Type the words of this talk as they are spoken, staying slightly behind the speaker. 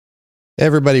Hey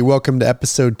everybody, welcome to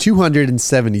episode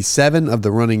 277 of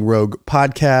the Running Rogue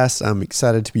podcast. I'm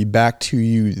excited to be back to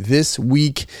you this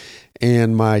week,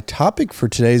 and my topic for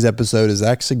today's episode is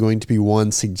actually going to be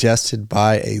one suggested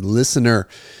by a listener.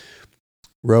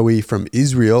 Rowie from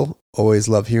Israel, always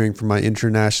love hearing from my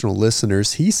international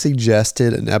listeners. He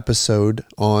suggested an episode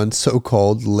on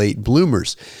so-called late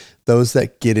bloomers, those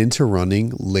that get into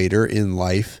running later in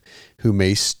life, who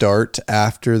may start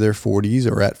after their 40s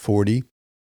or at 40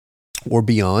 or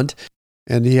beyond.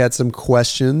 And he had some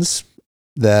questions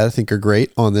that I think are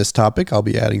great on this topic. I'll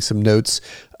be adding some notes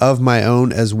of my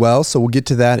own as well. So we'll get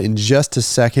to that in just a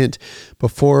second.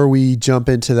 Before we jump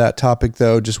into that topic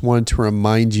though, just wanted to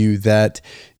remind you that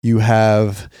you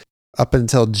have up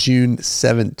until June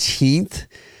 17th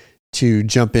to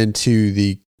jump into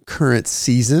the current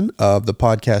season of the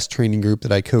podcast training group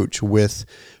that I coach with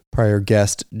prior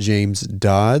guest James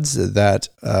Dodds. That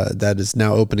is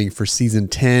now opening for season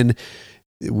 10.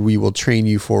 We will train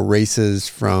you for races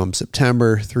from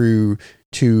September through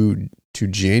to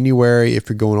January if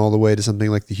you're going all the way to something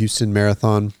like the Houston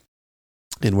Marathon.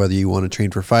 And whether you want to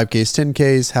train for 5Ks,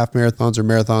 10Ks, half marathons, or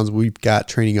marathons, we've got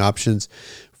training options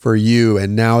for you.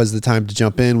 And now is the time to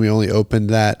jump in. We only opened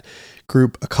that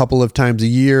group a couple of times a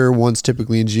year, once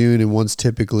typically in June and once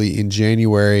typically in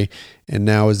January. And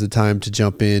now is the time to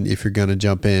jump in if you're going to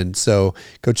jump in. So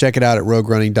go check it out at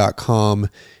roguerunning.com.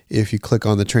 If you click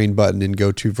on the train button and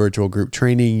go to virtual group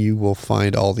training, you will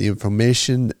find all the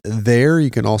information there. You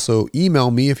can also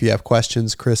email me if you have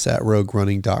questions,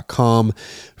 chris@roguerunning.com.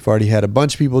 I've already had a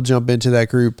bunch of people jump into that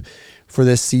group for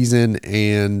this season,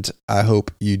 and I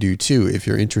hope you do too if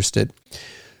you're interested.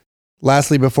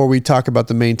 Lastly, before we talk about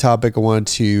the main topic, I want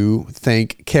to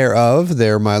thank Care Of.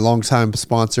 They're my longtime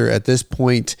sponsor at this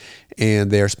point, and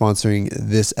they are sponsoring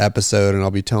this episode, and I'll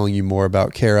be telling you more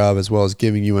about Care Of, as well as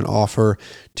giving you an offer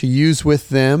to use with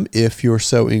them if you're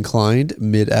so inclined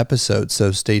mid-episode.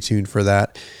 So stay tuned for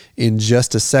that in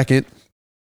just a second.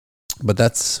 But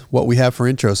that's what we have for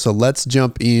intro. So let's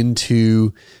jump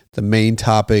into the main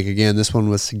topic. Again, this one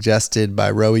was suggested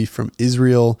by Rowie from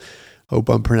Israel. Hope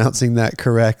I'm pronouncing that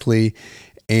correctly.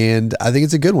 And I think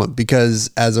it's a good one because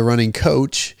as a running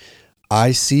coach,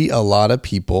 I see a lot of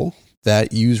people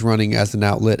that use running as an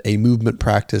outlet, a movement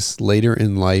practice later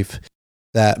in life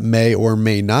that may or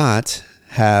may not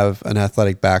have an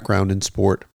athletic background in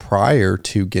sport prior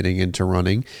to getting into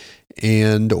running.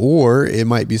 And or it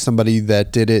might be somebody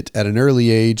that did it at an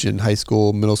early age in high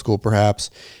school, middle school perhaps,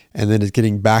 and then is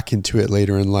getting back into it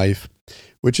later in life,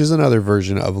 which is another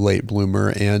version of late bloomer.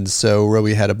 And so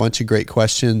Rowie had a bunch of great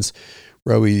questions.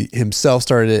 Rowie himself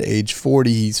started at age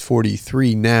 40. He's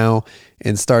 43 now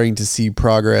and starting to see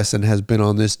progress and has been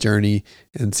on this journey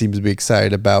and seems to be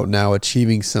excited about now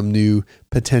achieving some new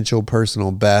potential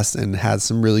personal best and has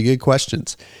some really good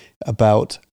questions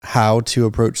about how to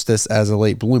approach this as a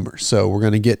late bloomer. So we're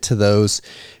going to get to those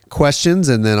questions,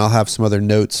 and then I'll have some other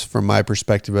notes from my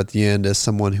perspective at the end as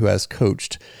someone who has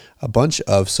coached a bunch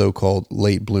of so-called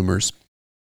late bloomers.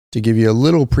 To give you a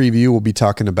little preview, we'll be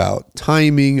talking about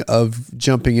timing of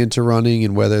jumping into running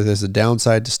and whether there's a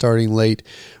downside to starting late.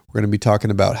 We're going to be talking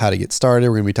about how to get started.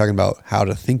 We're going to be talking about how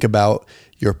to think about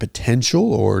your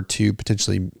potential or to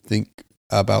potentially think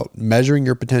about measuring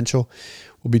your potential.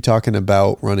 We'll be talking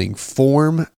about running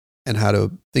form and how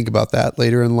to think about that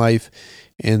later in life.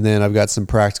 And then I've got some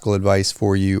practical advice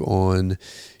for you on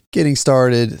getting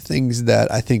started, things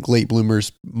that I think late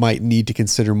bloomers might need to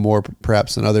consider more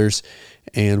perhaps than others,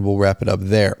 and we'll wrap it up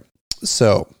there.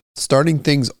 So starting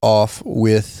things off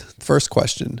with first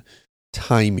question,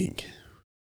 timing.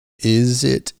 Is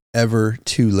it ever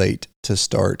too late to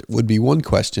start? Would be one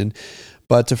question,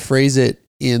 but to phrase it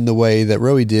in the way that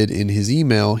Rowie did in his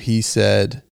email, he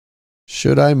said,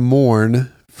 should I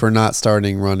mourn for not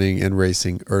starting running and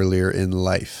racing earlier in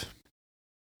life?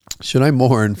 Should I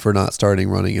mourn for not starting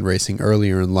running and racing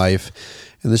earlier in life?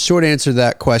 And the short answer to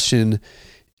that question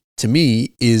to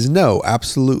me is no,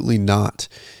 absolutely not.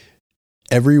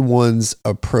 Everyone's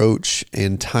approach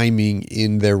and timing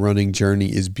in their running journey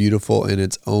is beautiful in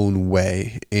its own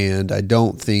way. And I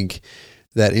don't think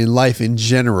that in life in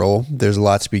general, there's a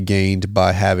lot to be gained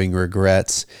by having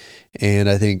regrets. And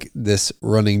I think this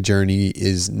running journey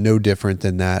is no different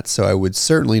than that. So I would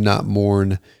certainly not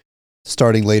mourn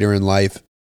starting later in life.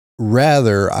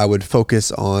 Rather, I would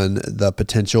focus on the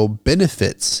potential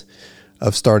benefits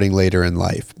of starting later in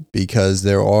life because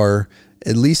there are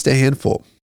at least a handful.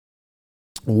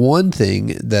 One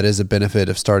thing that is a benefit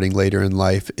of starting later in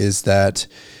life is that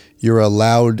you're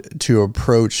allowed to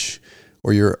approach,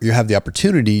 or you have the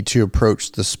opportunity to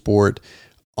approach the sport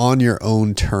on your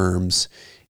own terms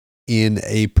in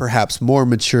a perhaps more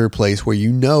mature place where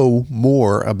you know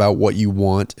more about what you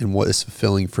want and what is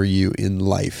fulfilling for you in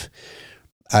life.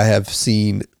 I have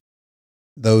seen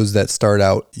those that start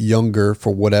out younger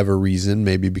for whatever reason,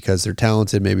 maybe because they're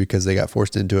talented, maybe because they got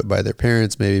forced into it by their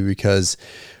parents, maybe because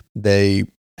they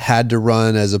had to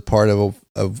run as a part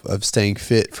of staying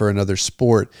fit for another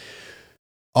sport.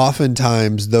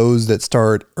 Oftentimes, those that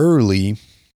start early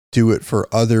do it for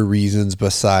other reasons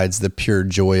besides the pure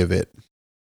joy of it.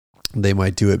 They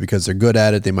might do it because they're good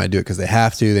at it. They might do it because they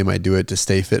have to. They might do it to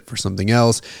stay fit for something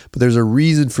else. But there's a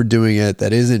reason for doing it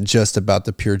that isn't just about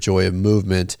the pure joy of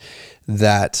movement,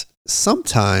 that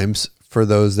sometimes for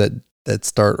those that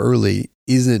start early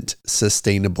isn't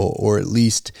sustainable, or at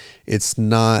least it's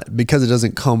not, because it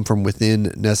doesn't come from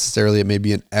within necessarily. It may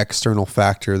be an external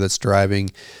factor that's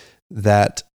driving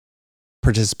that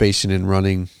participation in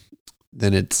running.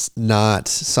 Then it's not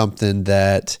something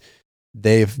that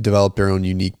they've developed their own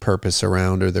unique purpose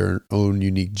around or their own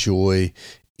unique joy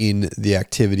in the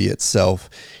activity itself.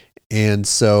 And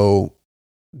so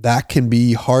that can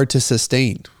be hard to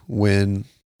sustain when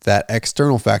that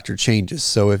external factor changes.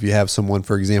 So if you have someone,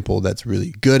 for example, that's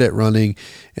really good at running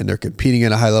and they're competing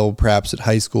at a high level, perhaps at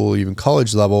high school or even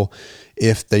college level,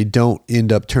 if they don't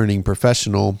end up turning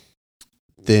professional,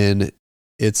 then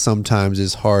it sometimes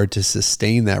is hard to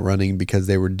sustain that running because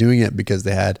they were doing it because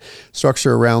they had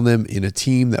structure around them in a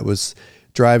team that was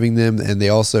driving them, and they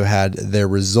also had their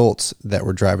results that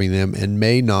were driving them, and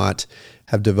may not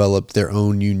have developed their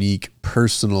own unique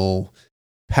personal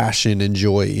passion and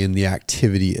joy in the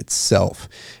activity itself.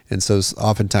 And so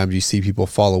oftentimes you see people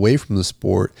fall away from the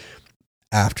sport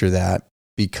after that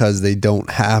because they don't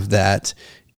have that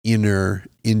inner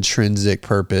intrinsic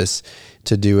purpose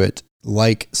to do it,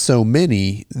 like so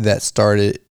many that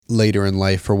started later in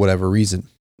life for whatever reason.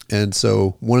 And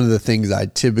so one of the things I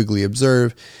typically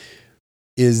observe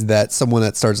is that someone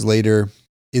that starts later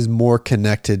is more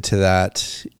connected to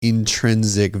that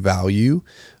intrinsic value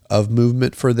of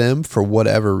movement for them for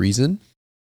whatever reason.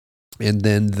 And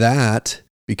then that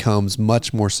becomes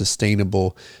much more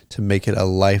sustainable to make it a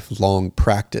lifelong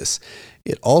practice.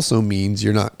 It also means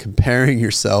you're not comparing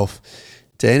yourself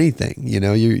to anything. You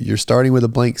know, you're starting with a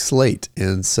blank slate.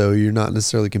 And so you're not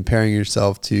necessarily comparing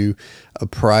yourself to a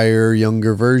prior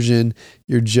younger version.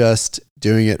 You're just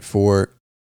doing it for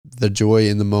the joy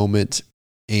in the moment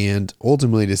and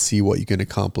ultimately to see what you can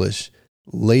accomplish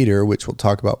later, which we'll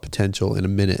talk about potential in a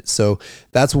minute. So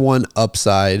that's one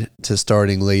upside to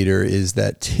starting later, is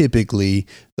that typically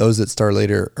those that start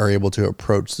later are able to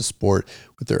approach the sport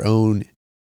with their own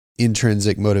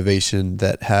intrinsic motivation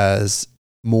that has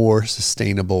more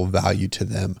sustainable value to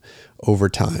them over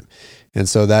time. And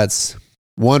so that's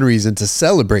one reason to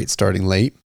celebrate starting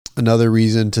late. Another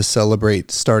reason to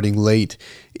celebrate starting late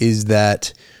is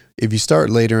that if you start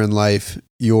later in life,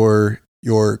 your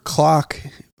clock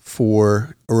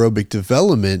for aerobic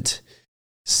development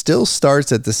still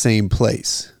starts at the same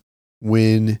place.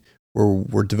 When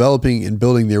we're developing and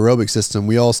building the aerobic system,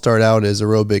 we all start out as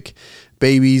aerobic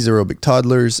babies, aerobic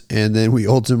toddlers, and then we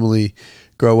ultimately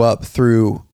grow up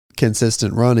through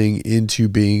consistent running into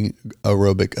being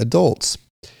aerobic adults.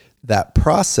 That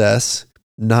process,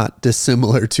 not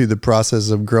dissimilar to the process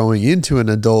of growing into an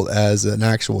adult as an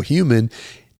actual human,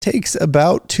 takes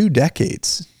about 2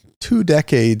 decades. 2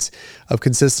 decades of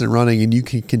consistent running, and you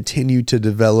can continue to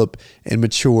develop and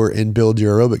mature and build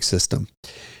your aerobic system.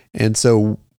 And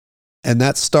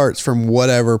that starts from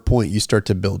whatever point you start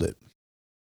to build it.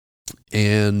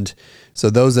 And so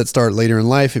those that start later in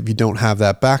life, if you don't have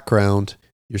that background,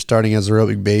 you're starting as an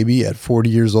aerobic baby at 40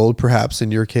 years old, perhaps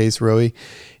in your case, Roey,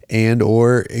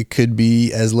 or it could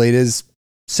be as late as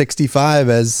 65,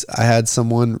 as I had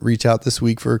someone reach out this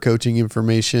week for coaching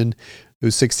information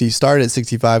who's started at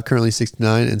 65, currently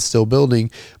 69 and still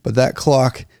building. But that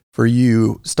clock for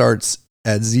you starts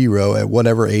at 0 at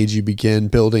whatever age you begin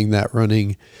building that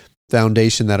running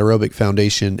foundation, that aerobic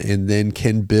foundation, and then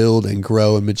can build and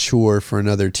grow and mature for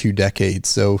another 2 decades.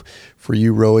 So for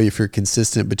you, Roey, if you're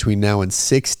consistent between now and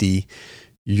 60,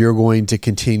 you're going to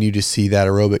continue to see that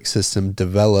aerobic system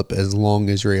develop as long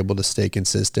as you're able to stay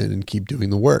consistent and keep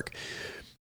doing the work.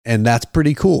 And that's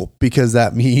pretty cool, because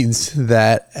that means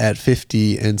that at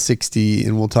 50 and 60,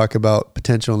 and we'll talk about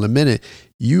potential in a minute,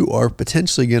 you are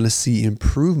potentially going to see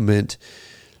improvement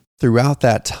throughout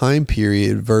that time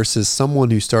period versus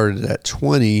someone who started at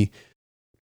 20.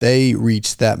 They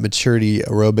reached that maturity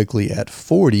aerobically at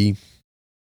 40,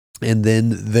 and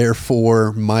then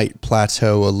therefore might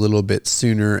plateau a little bit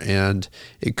sooner, and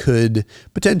it could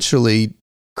potentially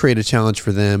create a challenge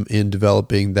for them in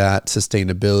developing that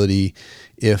sustainability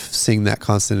if seeing that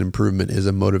constant improvement is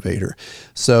a motivator.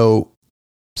 So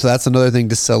So that's another thing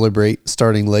to celebrate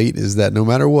starting late, is that no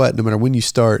matter what, no matter when you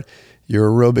start, your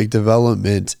aerobic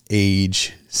development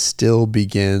age still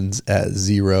begins at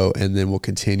 0 and then will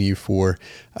continue for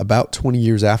about 20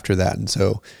 years after that. And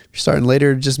so if you're starting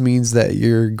later, it just means that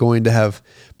you're going to have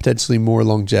potentially more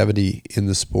longevity in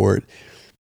the sport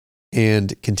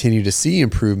and continue to see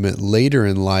improvement later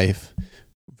in life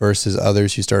versus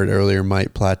others who started earlier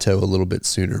might plateau a little bit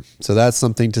sooner. So that's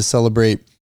something to celebrate.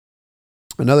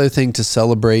 Another thing to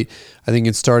celebrate, I think,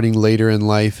 in starting later in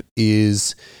life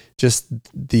is just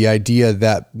the idea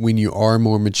that when you are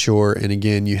more mature, and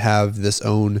again, you have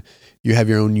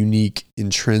your own unique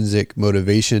intrinsic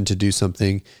motivation to do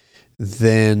something,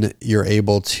 then you're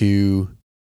able to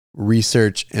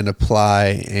research and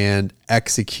apply and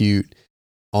execute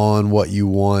on what you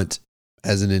want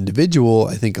as an individual,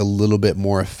 I think, a little bit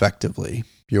more effectively.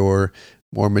 You're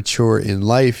more mature in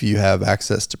life. You have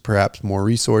access to perhaps more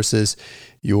resources.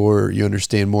 You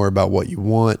understand more about what you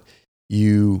want.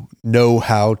 You know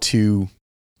how to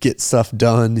get stuff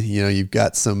done. You've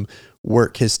got some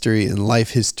work history and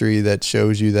life history that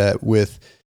shows you that with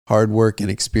hard work and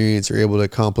experience, you're able to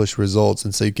accomplish results.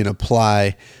 And so you can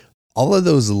apply all of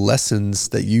those lessons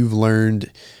that you've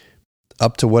learned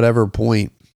up to whatever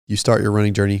point you start your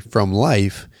running journey from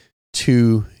life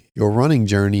to your running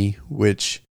journey,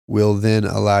 which will then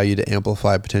allow you to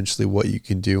amplify potentially what you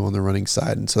can do on the running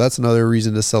side. And so that's another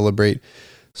reason to celebrate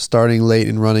starting late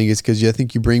in running, is because I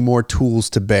think you bring more tools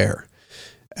to bear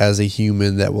as a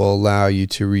human that will allow you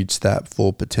to reach that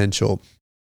full potential.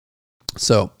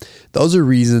 So those are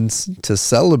reasons to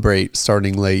celebrate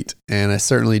starting late. And I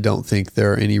certainly don't think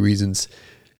there are any reasons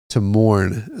to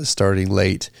mourn starting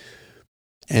late.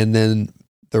 And then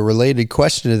the related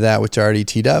question to that, which I already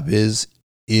teed up, is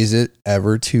it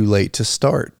ever too late to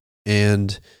start?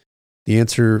 And the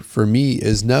answer for me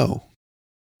is no.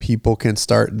 People can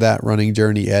start that running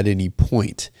journey at any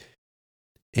point.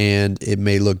 And it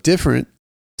may look different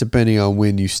depending on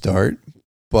when you start,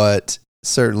 but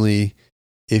certainly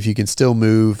if you can still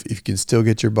move, if you can still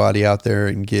get your body out there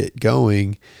and get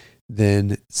going,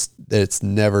 then it's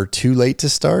never too late to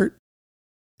start.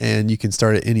 And you can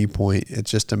start at any point. It's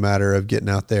just a matter of getting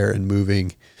out there and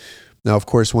moving. Now, of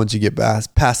course, once you get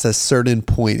past a certain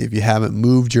point, if you haven't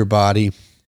moved your body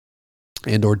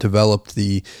and or developed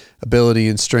the ability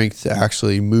and strength to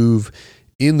actually move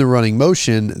in the running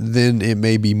motion, then it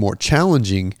may be more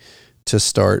challenging to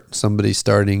start. Somebody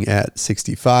starting at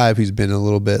 65 who's been a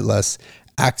little bit less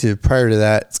active prior to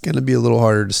that, it's going to be a little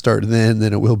harder to start then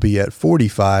than it will be at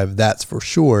 45, that's for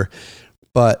sure.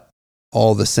 But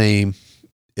all the same,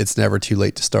 it's never too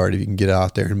late to start if you can get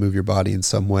out there and move your body in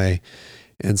some way.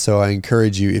 And so I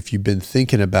encourage you, if you've been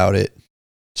thinking about it,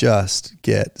 just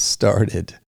get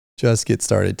started. Just get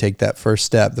started. Take that first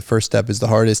step. The first step is the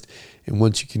hardest. And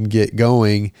once you can get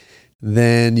going,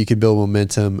 then you can build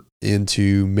momentum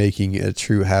into making it a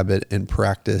true habit and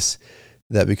practice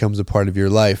that becomes a part of your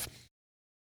life.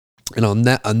 And on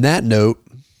that note,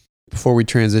 before we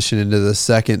transition into the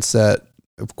second set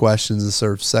of questions, the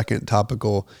sort of second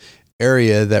topical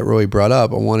area that Roy brought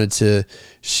up, I wanted to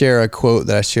share a quote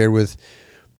that I shared with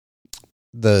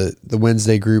the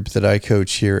Wednesday group that I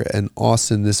coach here in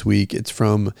Austin this week. It's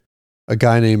from a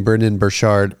guy named Brendon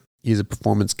Burchard. He's a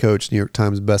performance coach, New York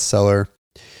Times bestseller.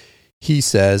 He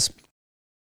says,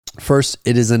 first,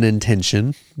 it is an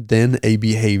intention, then a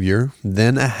behavior,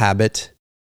 then a habit,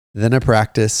 then a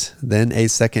practice, then a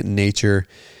second nature,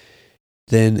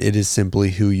 then it is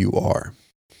simply who you are.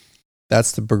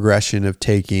 That's the progression of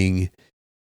taking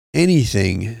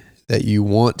anything that you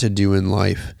want to do in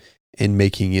life and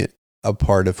making it a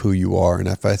part of who you are. And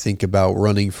if I think about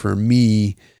running for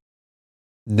me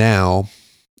now,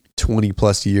 20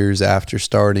 plus years after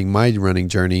starting my running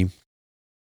journey,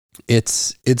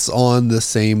 it's on the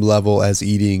same level as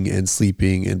eating and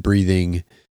sleeping and breathing.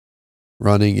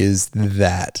 Running is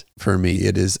that for me.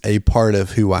 It is a part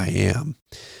of who I am.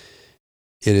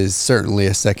 It is certainly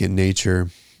a second nature.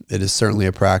 It is certainly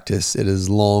a practice. It has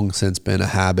long since been a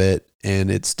habit,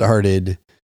 and it started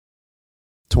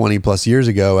 20 plus years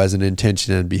ago as an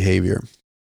intention and behavior.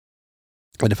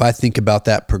 And if I think about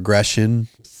that progression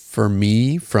for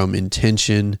me from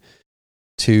intention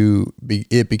to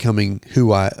it becoming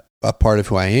a part of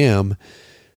who I am,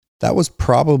 that was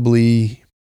probably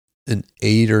an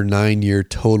 8 or 9 year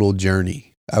total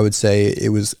journey. I would say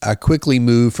I quickly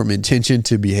moved from intention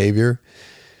to behavior.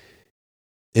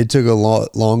 It took a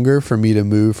lot longer for me to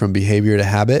move from behavior to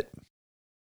habit,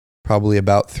 probably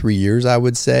about 3 years, I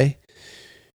would say,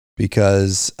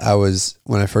 because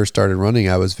when I first started running,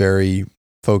 I was very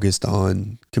focused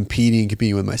on competing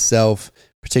with myself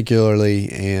particularly,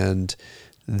 and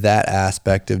that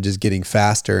aspect of just getting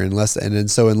faster. Unless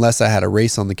I had a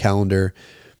race on the calendar,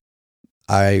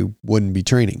 I wouldn't be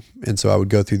training. And so I would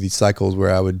go through these cycles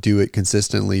where I would do it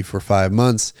consistently for 5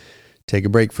 months, take a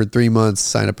break for 3 months,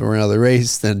 sign up for another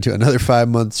race, then do another 5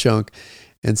 month chunk.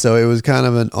 And so it was kind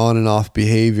of an on and off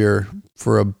behavior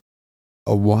for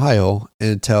a while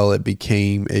until it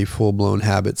became a full-blown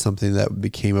habit, something that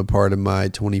became a part of my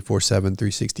 24/7,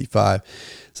 365.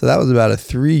 So that was about a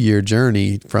 3-year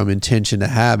journey from intention to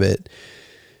habit.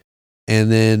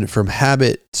 And then from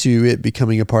habit to it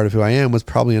becoming a part of who I am was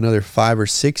probably another 5 or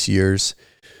 6 years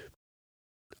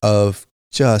of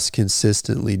just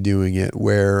consistently doing it,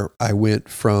 where I went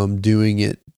from doing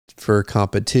it for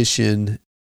competition,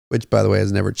 which by the way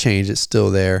has never changed, it's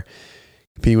still there,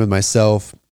 competing with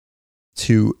myself,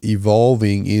 to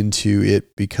evolving into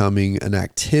it becoming an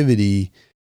activity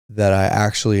that I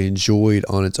actually enjoyed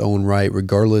on its own right,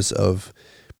 regardless of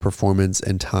performance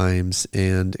and times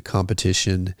and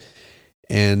competition.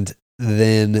 And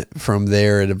then from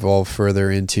there, it evolved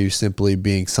further into simply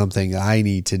being something I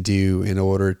need to do in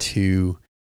order to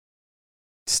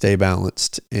stay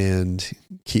balanced and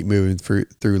keep moving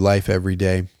through life every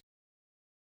day.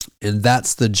 And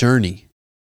that's the journey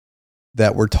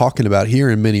that we're talking about here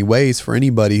in many ways for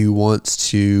anybody who wants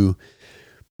to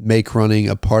make running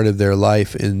a part of their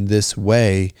life in this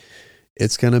way.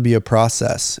 It's going to be a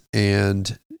process.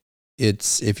 And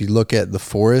if you look at the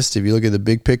forest, if you look at the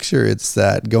big picture, it's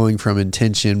that going from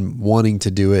intention, wanting to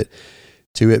do it,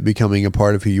 to it becoming a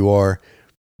part of who you are.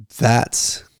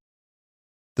 That's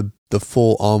the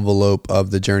full envelope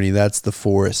of the journey. That's the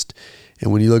forest.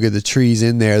 And when you look at the trees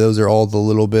in there, those are all the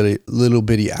little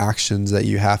bitty actions that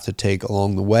you have to take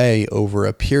along the way over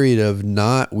a period of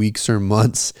not weeks or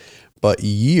months, but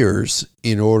years,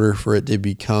 in order for it to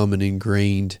become an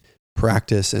ingrained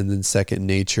practice and then second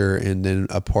nature and then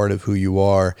a part of who you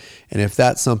are. And if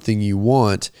that's something you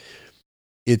want,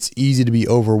 it's easy to be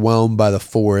overwhelmed by the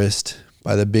forest,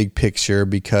 by the big picture,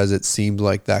 because it seems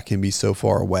like that can be so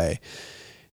far away.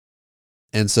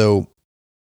 And so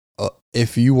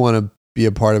if you want to be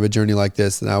a part of a journey like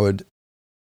this, then I would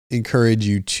encourage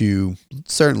you to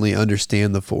certainly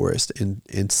understand the forest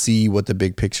and see what the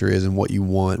big picture is and what you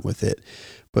want with it.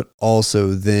 But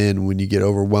also then when you get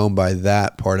overwhelmed by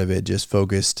that part of it, just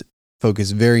focus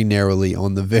very narrowly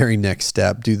on the very next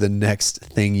step. Do the next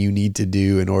thing you need to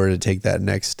do in order to take that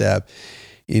next step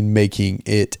in making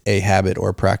it a habit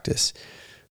or practice,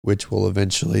 which will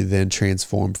eventually then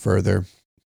transform further.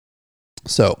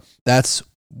 So that's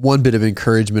one bit of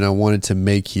encouragement I wanted to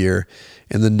make here.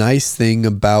 And the nice thing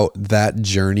about that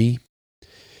journey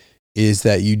is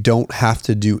that you don't have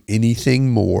to do anything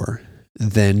more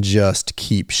than just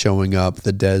keep showing up,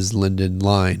 the Des Linden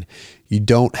line. You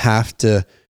don't have to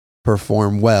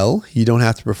perform well. You don't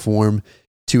have to perform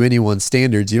to anyone's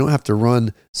standards. You don't have to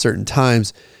run certain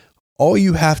times. All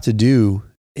you have to do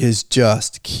is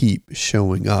just keep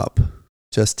showing up.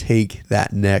 Just take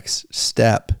that next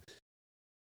step.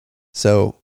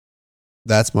 So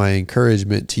that's my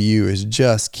encouragement to you, is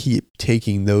just keep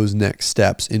taking those next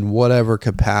steps in whatever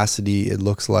capacity it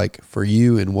looks like for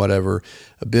you, in whatever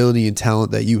ability and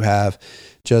talent that you have.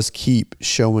 Just keep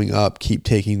showing up, keep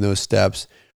taking those steps,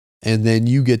 and then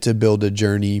you get to build a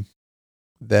journey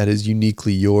that is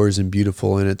uniquely yours and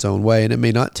beautiful in its own way. And it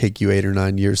may not take you 8 or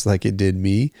 9 years like it did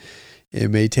me. It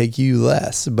may take you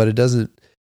less, but it doesn't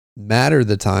matter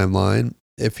the timeline.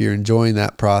 If you're enjoying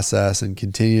that process and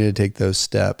continue to take those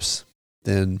steps,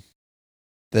 then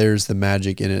there's the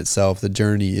magic in itself. The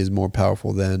journey is more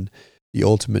powerful than the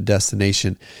ultimate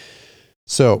destination.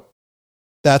 So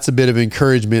that's a bit of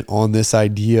encouragement on this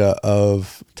idea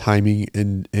of timing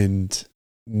and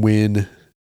when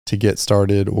to get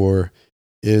started, or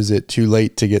is it too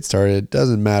late to get started? It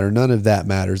doesn't matter. None of that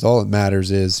matters. All that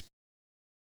matters is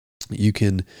you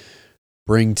can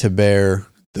bring to bear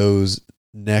those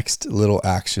next little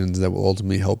actions that will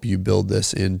ultimately help you build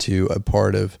this into a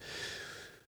part of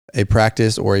a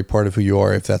practice or a part of who you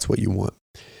are, if that's what you want.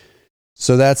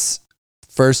 So that's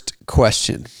first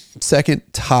question. Second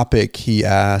topic, he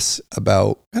asks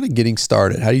about kind of getting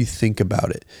started. How do you think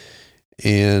about it?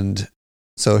 And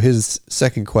so his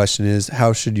second question is,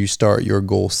 how should you start your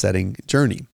goal setting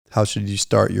journey? How should you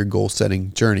start your goal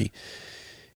setting journey?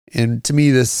 And to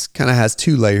me, this kind of has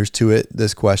 2 layers to it,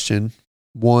 this question.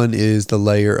 One is the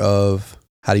layer of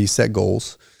how do you set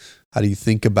goals? How do you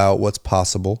think about what's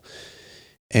possible?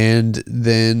 And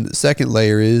then the second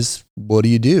layer is, what do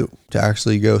you do to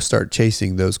actually go start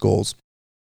chasing those goals?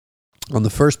 On the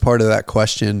first part of that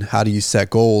question, how do you set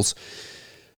goals?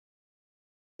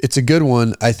 It's a good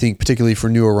one, I think, particularly for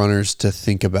newer runners to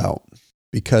think about.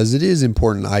 because it is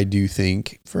important, I do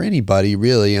think, for anybody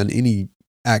really on any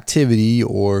activity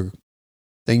or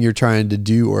thing you're trying to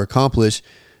do or accomplish,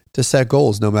 to set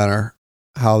goals, no matter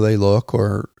how they look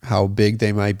or how big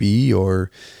they might be, or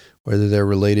whether they're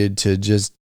related to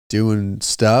just doing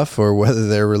stuff or whether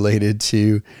they're related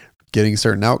to getting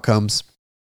certain outcomes.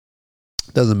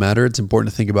 Doesn't matter. It's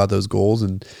important to think about those goals.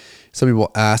 And some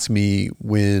people ask me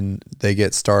when they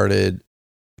get started,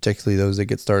 particularly those that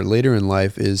get started later in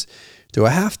life, is, do I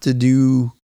have to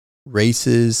do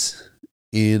races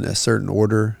in a certain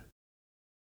order?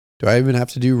 Do I even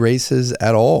have to do races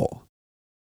at all?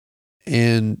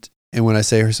 And when I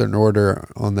say a certain order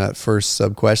on that first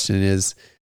sub question is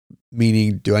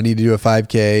meaning, do I need to do a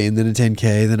 5K and then a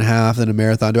 10K, then a half, then a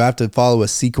marathon? Do I have to follow a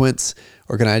sequence,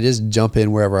 or can I just jump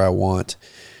in wherever I want?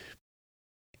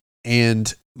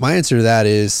 And my answer to that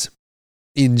is,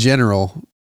 in general,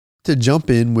 to jump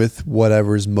in with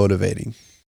whatever is motivating.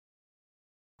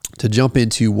 To jump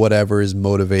into whatever is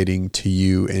motivating to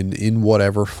you, and in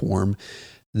whatever form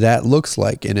that looks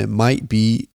like. And it might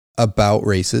be about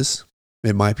races.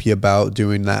 It might be about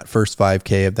doing that first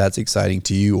 5K if that's exciting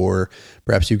to you, or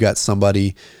perhaps you've got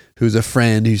somebody who's a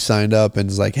friend who signed up and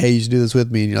is like, hey, you should do this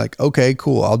with me. And you're like, okay,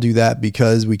 cool. I'll do that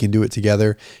because we can do it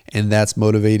together. And that's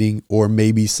motivating. Or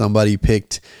maybe somebody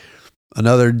picked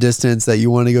another distance that you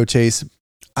want to go chase.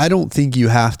 I don't think you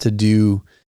have to do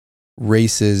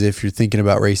races if you're thinking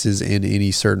about races in any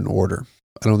certain order.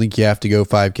 I don't think you have to go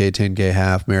 5K, 10K,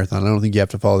 half, marathon. I don't think you have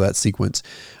to follow that sequence.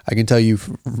 I can tell you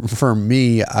for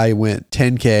me, I went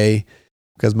 10K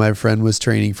because my friend was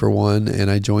training for one,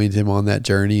 and I joined him on that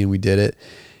journey and we did it.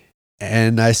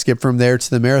 And I skipped from there to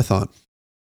the marathon,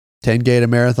 10K to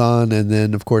marathon. And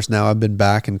then of course now I've been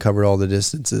back and covered all the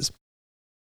distances.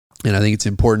 And I think it's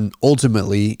important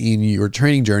ultimately in your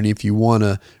training journey, if you want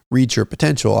to reach your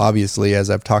potential, obviously,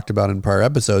 as I've talked about in prior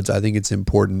episodes, I think it's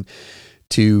important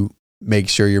to make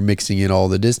sure you're mixing in all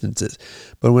the distances.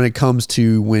 But when it comes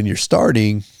to when you're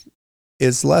starting,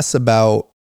 it's less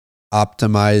about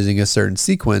optimizing a certain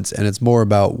sequence, and it's more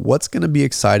about what's going to be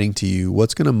exciting to you,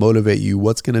 what's going to motivate you,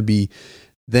 what's going to be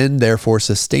then therefore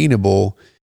sustainable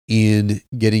in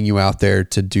getting you out there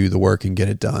to do the work and get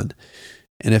it done.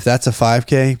 And if that's a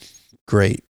 5K,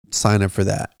 great, sign up for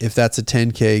that. If that's a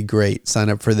 10K, great, sign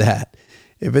up for that.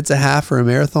 If it's a half or a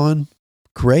marathon,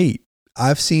 great.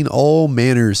 I've seen all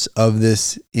manners of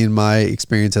this in my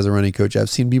experience as a running coach. I've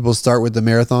seen people start with the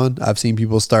marathon. I've seen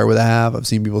people start with a half. I've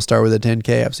seen people start with a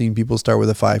 10K. I've seen people start with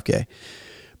a 5K.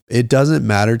 It doesn't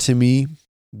matter to me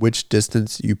which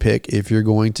distance you pick. If you're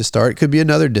going to start, it could be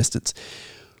another distance.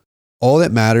 All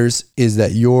that matters is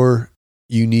that you're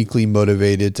uniquely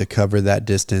motivated to cover that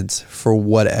distance for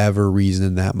whatever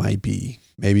reason that might be.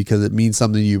 Maybe because it means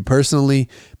something to you personally.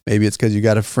 Maybe it's because you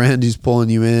got a friend who's pulling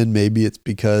you in. Maybe it's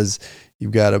because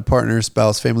you've got a partner,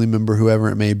 spouse, family member, whoever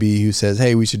it may be, who says,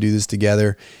 hey, we should do this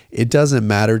together. It doesn't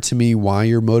matter to me why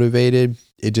you're motivated.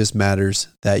 It just matters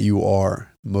that you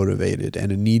are motivated,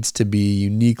 and it needs to be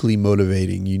uniquely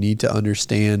motivating. You need to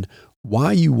understand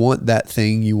why you want that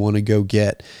thing you want to go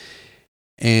get,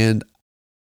 and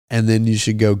then you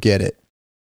should go get it.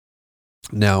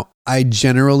 Now, I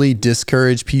generally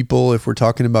discourage people, if we're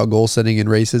talking about goal setting in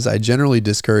races, I generally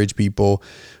discourage people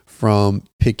from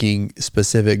picking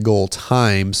specific goal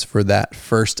times for that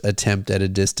first attempt at a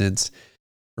distance.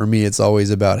 For me, it's always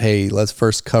about, hey, let's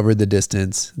first cover the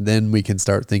distance, then we can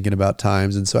start thinking about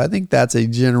times. And so I think that's a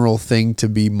general thing to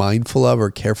be mindful of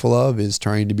or careful of, is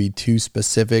trying to be too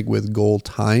specific with goal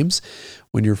times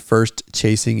when you're first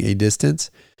chasing a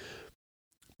distance.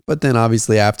 But then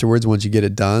obviously afterwards, once you get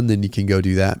it done, then you can go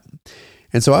do that.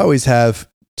 And so I always have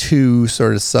two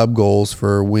sort of sub goals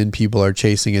for when people are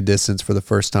chasing a distance for the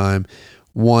first time.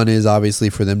 One is obviously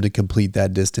for them to complete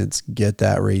that distance, get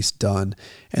that race done.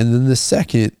 And then the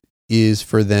second is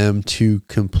for them to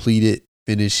complete it,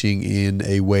 finishing in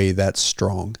a way that's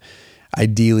strong.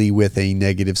 Ideally with a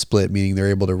negative split, meaning they're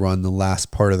able to run the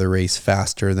last part of the race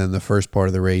faster than the first part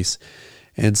of the race.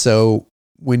 And so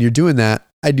when you're doing that,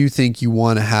 I do think you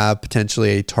want to have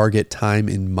potentially a target time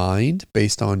in mind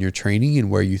based on your training and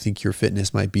where you think your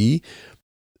fitness might be,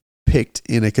 picked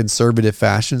in a conservative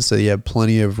fashion so you have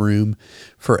plenty of room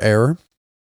for error.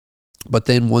 But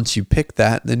then once you pick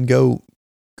that, then go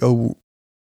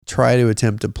try to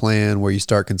attempt a plan where you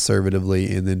start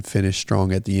conservatively and then finish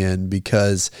strong at the end,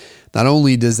 because not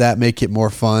only does that make it more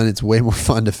fun, it's way more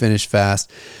fun to finish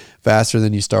faster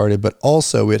than you started, but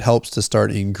also it helps to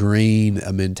start ingrain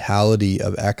a mentality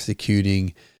of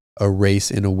executing a race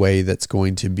in a way that's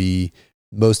going to be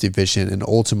most efficient and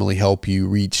ultimately help you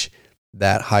reach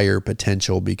that higher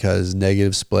potential, because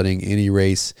negative splitting any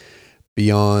race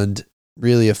beyond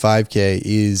really a 5K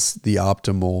is the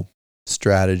optimal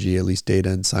strategy. At least data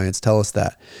and science tell us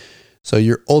that. So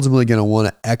you're ultimately going to want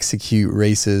to execute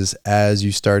races as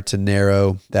you start to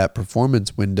narrow that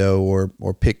performance window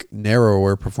or pick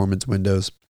narrower performance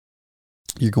windows.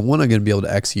 You're going to be able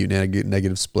to execute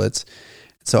negative splits.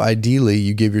 So ideally,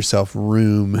 you give yourself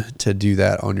room to do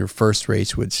that on your first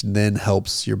race, which then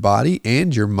helps your body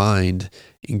and your mind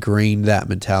ingrain that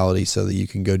mentality so that you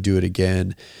can go do it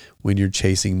again when you're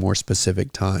chasing more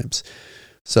specific times.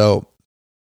 So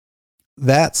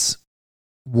that's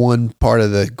one part of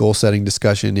the goal setting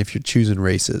discussion if you're choosing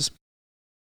races.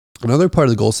 Another part of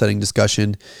the goal setting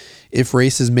discussion, if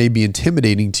races may be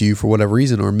intimidating to you for whatever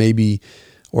reason, or maybe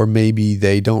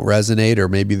they don't resonate, or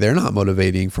maybe they're not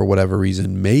motivating for whatever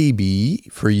reason. Maybe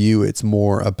for you, it's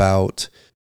more about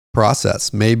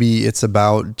process. Maybe it's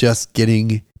about just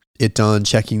getting it done,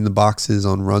 checking the boxes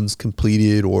on runs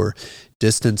completed or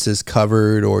distances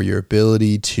covered, or your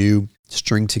ability to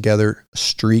string together a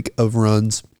streak of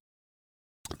runs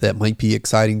that might be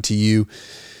exciting to you.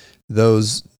 There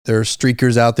are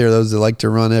streakers out there, those that like to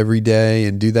run every day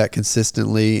and do that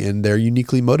consistently, and they're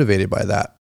uniquely motivated by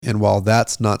that. And while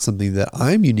that's not something that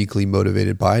I'm uniquely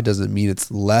motivated by, it doesn't mean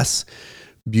it's less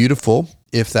beautiful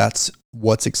if that's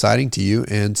what's exciting to you.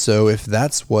 And so if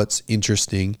that's what's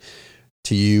interesting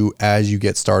to you as you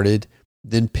get started,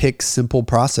 then pick simple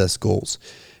process goals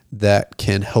that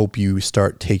can help you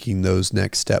start taking those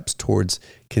next steps towards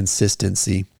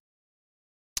consistency.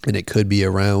 And it could be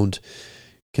around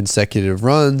consecutive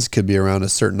runs, could be around a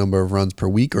certain number of runs per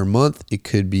week or month. It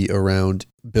could be around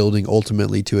building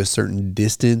ultimately to a certain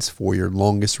distance for your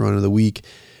longest run of the week.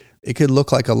 It could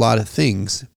look like a lot of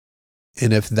things.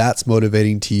 And if that's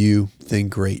motivating to you, then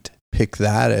great. Pick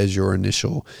that as your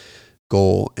initial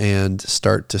goal and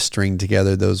start to string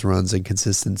together those runs and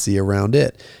consistency around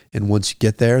it. And once you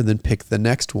get there, then pick the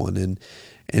next one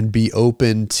and be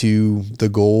open to the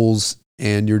goals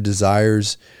and your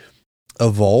desires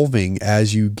evolving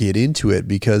as you get into it,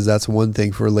 because that's one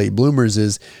thing for late bloomers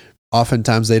is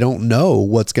oftentimes they don't know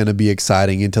what's going to be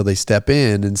exciting until they step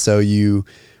in. And so you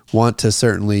want to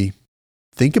certainly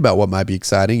think about what might be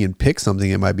exciting and pick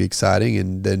something that might be exciting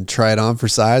and then try it on for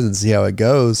size and see how it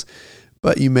goes.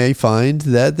 But you may find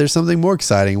that there's something more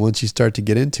exciting once you start to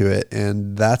get into it,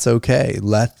 and that's okay.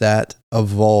 Let that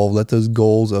evolve. Let those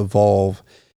goals evolve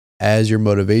as your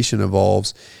motivation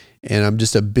evolves. And I'm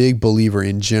just a big believer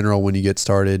in general when you get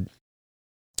started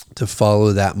to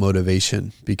follow that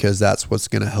motivation, because that's what's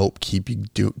going to help keep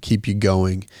you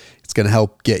going. It's going to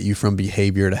help get you from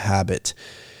behavior to habit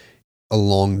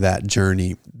along that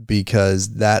journey, because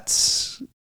that's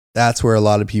where a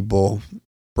lot of people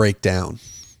break down.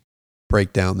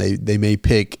 They may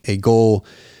pick a goal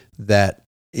that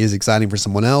is exciting for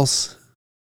someone else,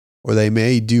 or they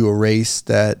may do a race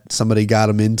that somebody got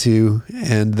them into,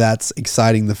 and that's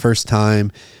exciting the first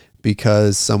time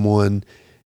because someone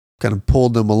kind of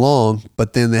pulled them along,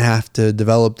 but then they have to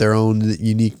develop their own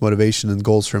unique motivation and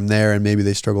goals from there, and maybe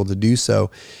they struggle to do so.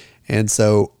 And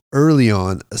so early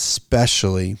on,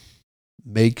 especially,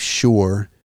 make sure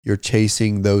you're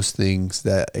chasing those things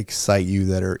that excite you,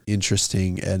 that are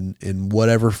interesting, and in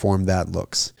whatever form that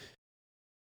looks.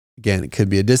 Again, it could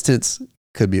be a distance,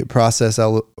 could be a process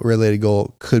related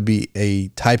goal, could be a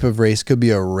type of race, could be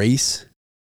a race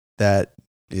that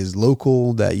is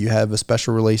local that you have a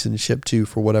special relationship to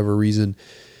for whatever reason.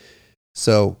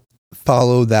 So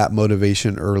follow that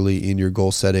motivation early in your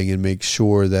goal setting and make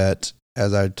sure that,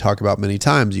 as I talk about many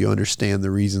times, you understand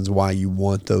the reasons why you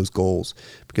want those goals,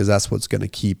 because that's what's going to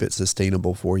keep it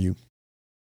sustainable for you.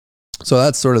 So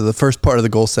that's sort of the first part of the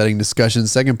goal setting discussion.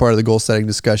 Second part of the goal setting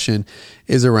discussion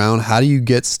is around how do you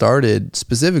get started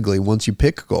specifically once you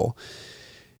pick a goal.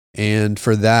 And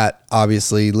for that,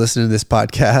 obviously, listening to this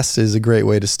podcast is a great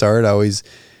way to start. I always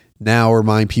now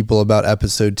remind people about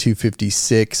episode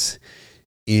 256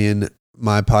 in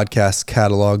my podcast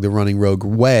catalog, The Running Rogue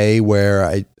Way,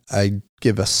 where I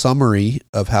give a summary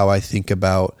of how I think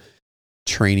about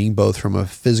training, both from a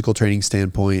physical training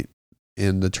standpoint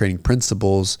and the training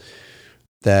principles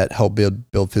that help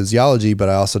build physiology, but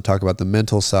I also talk about the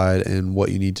mental side and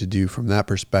what you need to do from that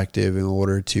perspective in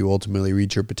order to ultimately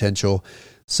reach your potential.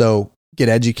 So get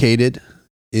educated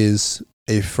is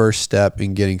a first step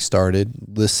in getting started.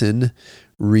 Listen,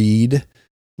 read,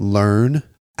 learn,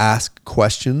 ask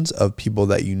questions of people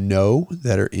that you know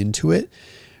that are into it,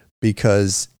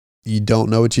 because you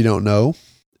don't know what you don't know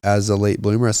as a late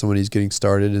bloomer, as someone who's getting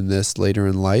started in this later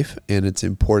in life. And it's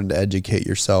important to educate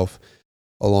yourself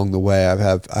along the way. I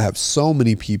have so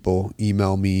many people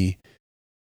email me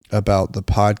about the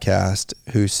podcast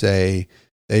who say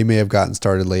they may have gotten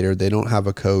started later. They don't have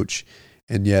a coach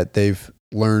and yet they've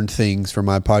learned things from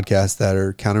my podcast that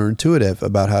are counterintuitive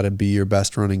about how to be your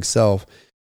best running self.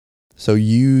 So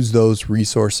use those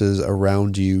resources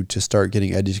around you to start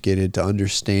getting educated, to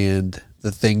understand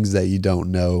the things that you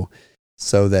don't know,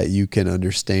 so that you can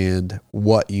understand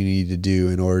what you need to do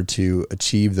in order to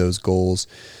achieve those goals.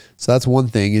 So that's one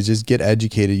thing, is just get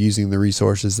educated using the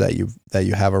resources that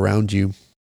you have around you.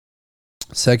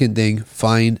 Second thing,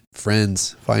 find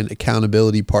friends, find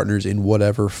accountability partners in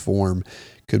whatever form.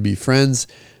 Could be friends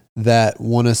that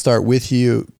want to start with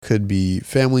you, could be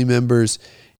family members,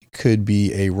 could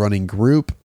be a running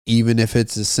group, even if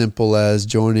it's as simple as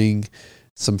joining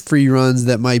some free runs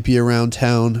that might be around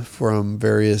town from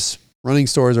various running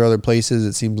stores or other places.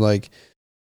 It seems like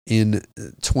in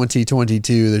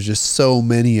 2022, there's just so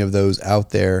many of those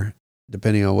out there,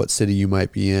 depending on what city you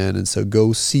might be in. And so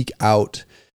go seek out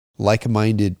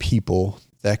like-minded people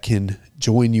that can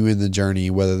join you in the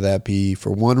journey, whether that be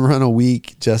for one run a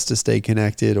week just to stay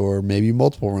connected, or maybe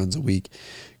multiple runs a week.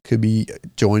 Could be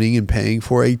joining and paying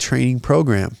for a training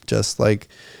program, just like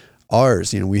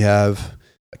ours. We have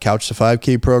a Couch to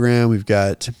 5K program. We've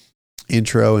got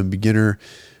intro and beginner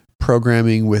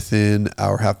programming within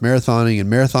our half marathoning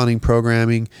and marathoning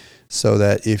programming, so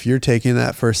that if you're taking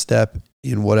that first step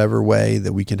in whatever way,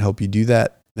 that we can help you do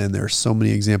that. And there are so many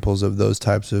examples of those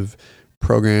types of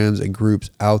programs and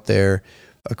groups out there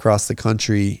across the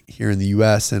country, here in the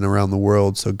US and around the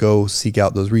world. So go seek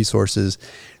out those resources.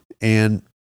 And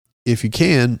if you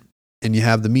can, and you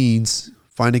have the means,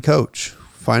 find a coach.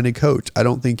 Find a coach. I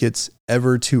don't think it's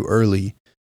ever too early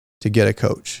to get a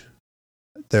coach.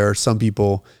 There are some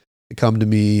people that come to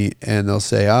me and they'll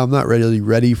say, I'm not really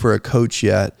ready for a coach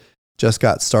yet. Just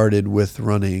got started with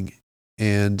running.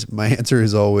 And my answer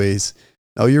is always,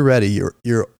 no, you're ready.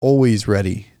 You're always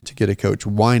ready to get a coach.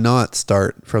 Why not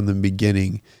start from the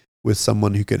beginning with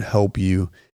someone who could help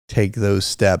you take those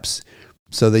steps,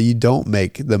 so that you don't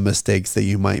make the mistakes that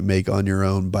you might make on your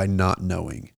own by not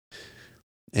knowing.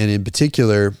 And in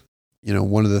particular,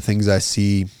 one of the things I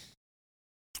see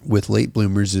with late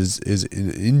bloomers is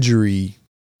an injury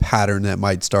pattern that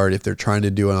might start if they're trying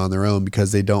to do it on their own,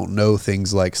 because they don't know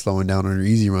things like slowing down on their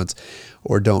easy runs,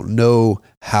 or don't know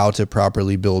how to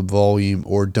properly build volume,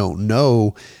 or don't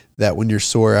know that when you're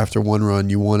sore after one run,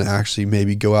 you want to actually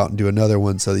maybe go out and do another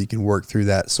one so that you can work through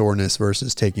that soreness,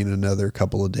 versus taking another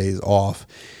couple of days off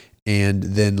and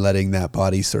then letting that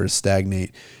body sort of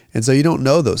stagnate. And so you don't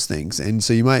know those things. And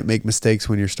so you might make mistakes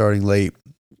when you're starting late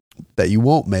that you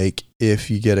won't make if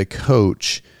you get a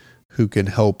coach who can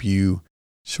help you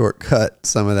shortcut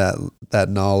some of that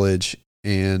knowledge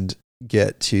and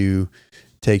get to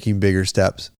taking bigger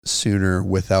steps sooner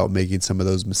without making some of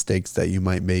those mistakes that you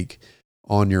might make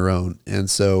on your own. And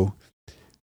so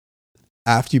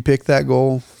after you pick that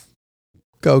goal,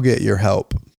 go get your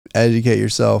help, educate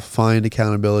yourself, find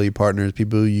accountability partners,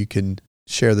 people you can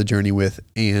share the journey with,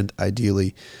 and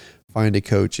ideally find a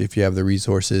coach if you have the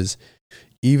resources,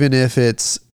 even if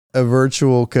it's a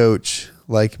virtual coach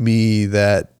like me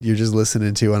that you're just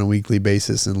listening to on a weekly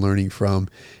basis and learning from,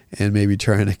 and maybe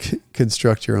trying to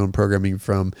construct your own programming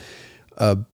from,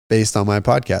 based on my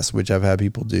podcast, which I've had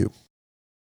people do.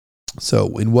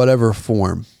 So in whatever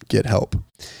form, get help.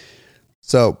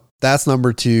 So that's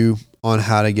number 2 on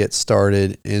how to get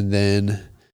started. And then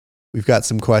we've got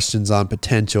some questions on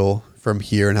potential from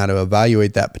here and how to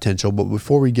evaluate that potential. But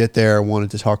before we get there, I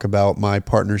wanted to talk about my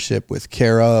partnership with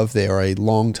Care of. They are a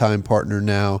longtime partner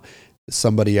now,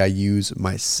 somebody I use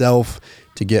myself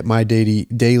to get my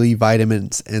daily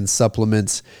vitamins and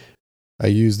supplements. I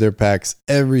use their packs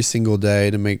every single day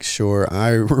to make sure I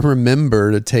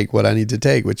remember to take what I need to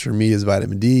take, which for me is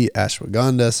vitamin D,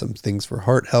 ashwagandha, some things for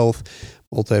heart health,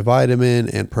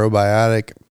 multivitamin, and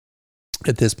probiotic.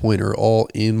 At this point are all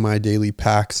in my daily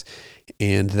packs,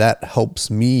 and that helps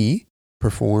me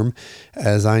perform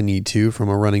as I need to from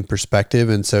a running perspective.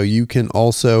 And so you can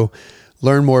also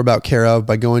learn more about Care of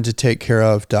by going to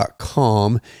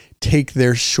takecareof.com. Take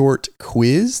their short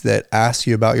quiz that asks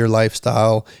you about your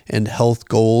lifestyle and health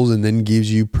goals, and then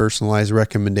gives you personalized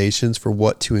recommendations for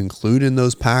what to include in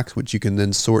those packs, which you can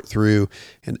then sort through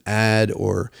and add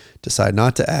or decide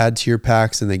not to add to your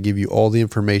packs. And they give you all the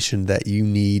information that you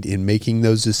need in making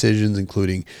those decisions,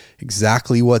 including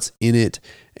exactly what's in it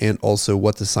and also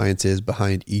what the science is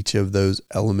behind each of those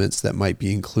elements that might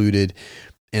be included.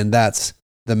 And that's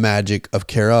the magic of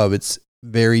Care of. It's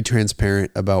very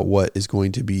transparent about what is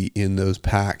going to be in those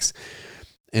packs.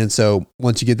 And so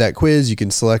once you get that quiz, you can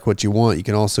select what you want. You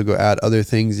can also go add other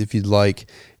things if you'd like.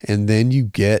 And then you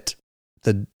get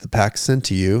the pack sent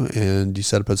to you, and you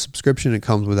set up a subscription. It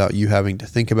comes without you having to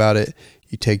think about it.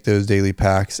 You take those daily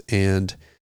packs and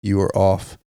you are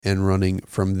off and running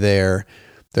from there.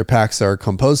 Their packs are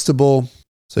compostable,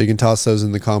 so you can toss those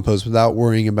in the compost without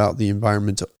worrying about the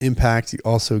environmental impact. You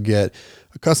also get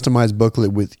a customized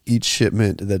booklet with each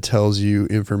shipment that tells you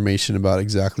information about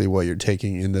exactly what you're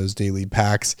taking in those daily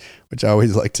packs, which I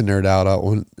always like to nerd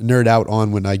out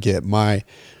on when I get my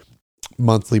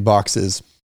monthly boxes.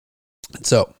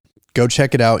 So go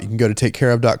check it out. You can go to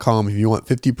takecareof.com. If you want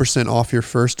 50% off your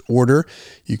first order,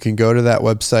 you can go to that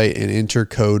website and enter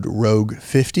code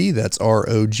ROGUE50. That's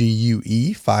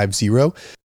ROGUE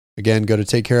 50. Again, go to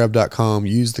takecareof.com,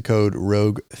 use the code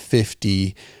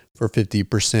ROGUE50 for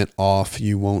 50% off.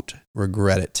 You won't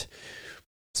regret it.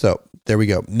 So there we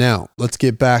go. Now let's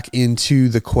get back into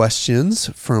the questions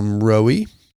from Rowie.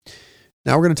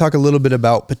 Now we're going to talk a little bit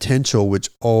about potential, which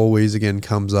always again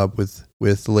comes up with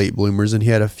late bloomers. And he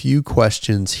had a few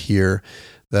questions here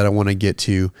that I want to get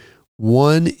to.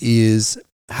 One is,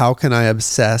 how can I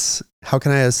assess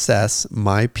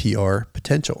my PR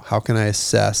potential? How can I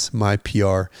assess my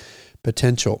PR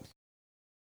potential?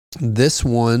 This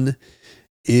one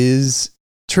is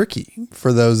tricky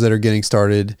for those that are getting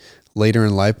started later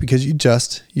in life because you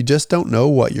just don't know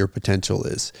what your potential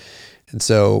is. And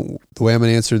so the way I'm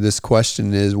going to answer this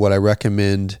question is what I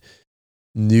recommend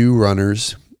new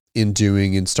runners in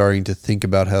doing and starting to think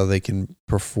about how they can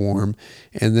perform.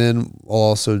 And then I'll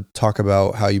also talk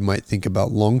about how you might think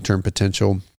about long-term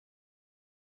potential.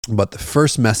 But the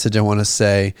first message I want to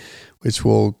say, which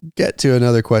we'll get to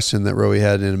another question that Rowie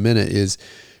had in a minute, is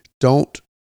don't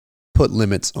put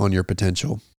limits on your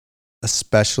potential,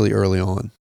 especially early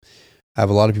on. I have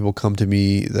a lot of people come to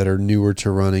me that are newer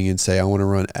to running and say, I want to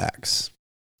run X.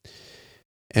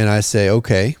 And I say,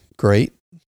 okay, great.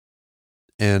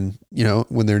 And,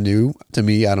 when they're new to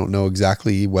me, I don't know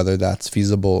exactly whether that's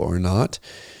feasible or not,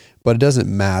 but it doesn't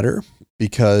matter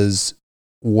because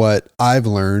what I've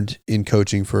learned in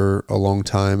coaching for a long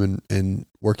time and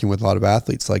working with a lot of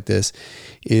athletes like this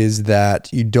is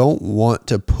that you don't want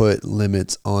to put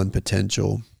limits on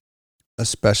potential,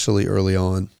 especially early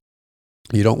on.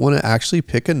 You don't want to actually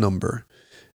pick a number.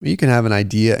 You can have an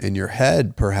idea in your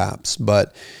head perhaps,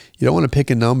 but you don't want to pick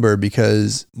a number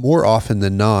because more often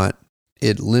than not,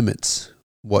 it limits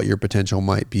what your potential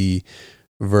might be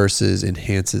versus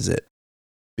enhances it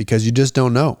because you just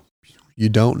don't know. You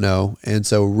don't know. And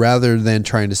so rather than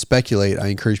trying to speculate, I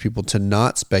encourage people to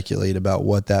not speculate about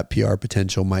what that PR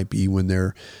potential might be when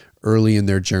they're early in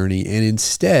their journey and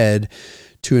instead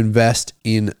to invest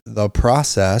in the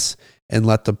process and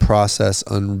let the process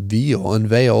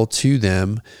unveil to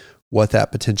them what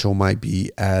that potential might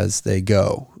be as they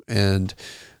go. And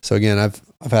so again, I've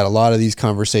had a lot of these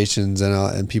conversations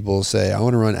and people say, I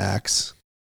want to run X.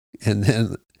 And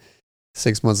then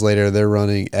 6 months later, they're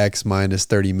running X minus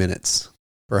 30 minutes,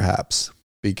 perhaps,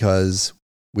 because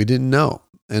we didn't know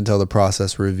until the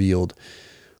process revealed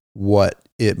what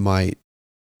it might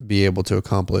be able to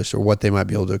accomplish or what they might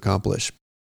be able to accomplish.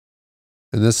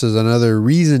 And this is another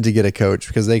reason to get a coach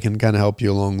because they can kind of help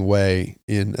you along the way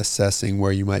in assessing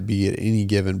where you might be at any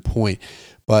given point.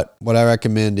 But what I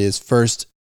recommend is first,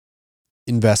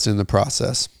 invest in the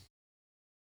process.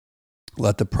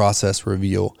 Let the process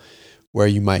reveal where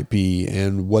you might be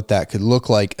and what that could look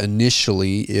like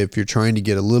initially if you're trying to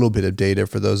get a little bit of data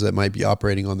for those that might be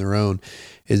operating on their own,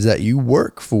 is that you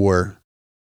work for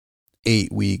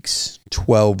 8 weeks,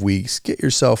 12 weeks, get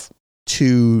yourself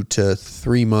 2 to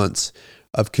 3 months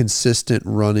of consistent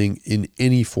running in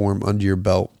any form under your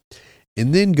belt,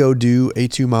 and then go do a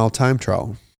 2-mile time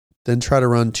trial. Then try to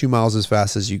run 2 miles as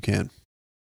fast as you can.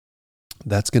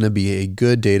 That's going to be a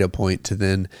good data point to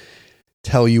then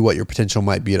tell you what your potential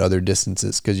might be at other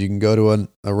distances, because you can go to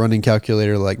a running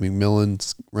calculator like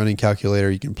McMillan's running calculator.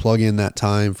 You can plug in that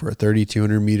time for a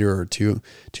 3,200 meter or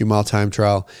 2-mile time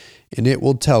trial, and it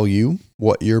will tell you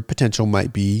what your potential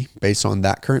might be based on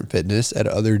that current fitness at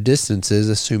other distances,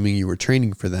 assuming you were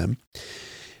training for them.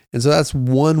 And so that's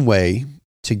one way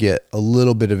to get a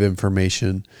little bit of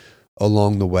information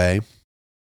along the way.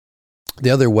 The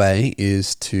other way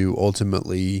is to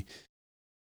ultimately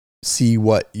see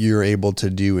what you're able to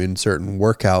do in certain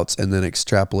workouts and then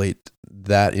extrapolate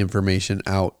that information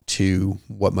out to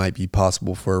what might be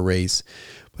possible for a race.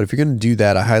 But if you're going to do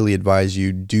that, I highly advise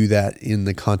you do that in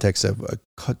the context of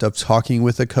talking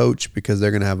with a coach, because they're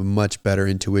going to have a much better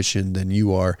intuition than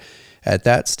you are at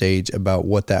that stage about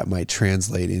what that might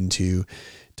translate into,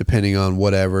 depending on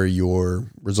whatever your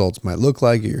results might look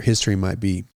like or your history might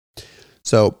be.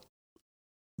 So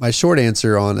my short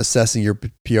answer on assessing your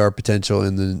PR potential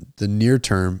in the near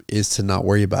term is to not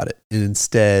worry about it. And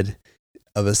instead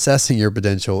of assessing your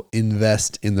potential,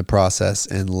 invest in the process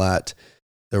and let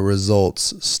the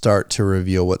results start to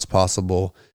reveal what's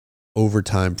possible over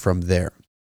time from there.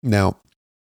 Now,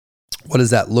 what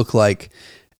does that look like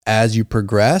as you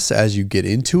progress, as you get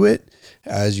into it,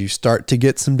 as you start to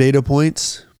get some data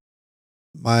points?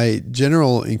 My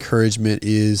general encouragement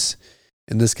is,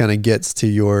 and this kind of gets to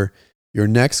your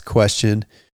next question,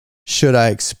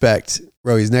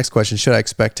 Roey's next question, should I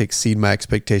expect to exceed my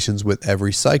expectations with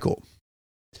every cycle?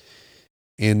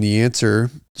 And the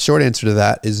short answer to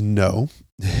that is no.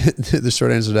 The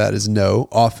short answer to that is no.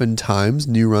 Oftentimes,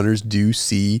 new runners do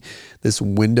see this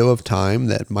window of time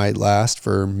that might last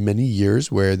for many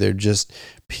years where they're just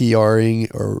PRing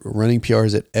or running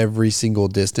PRs at every single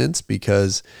distance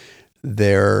because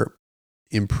they're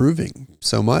improving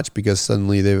so much because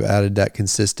suddenly they've added that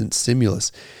consistent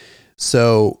stimulus.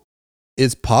 So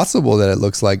it's possible that it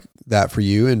looks like that for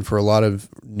you. And for a lot of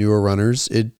newer runners,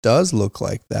 it does look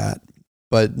like that,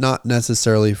 but not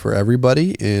necessarily for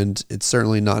everybody. And it's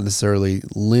certainly not necessarily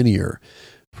linear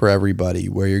for everybody,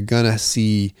 where you're going to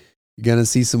see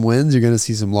some wins, you're going to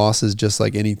see some losses, just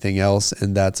like anything else.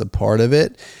 And that's a part of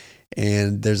it.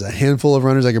 And there's a handful of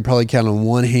runners I could probably count on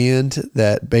one hand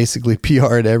that basically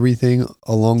PR'd everything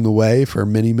along the way for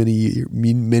many,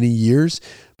 many years.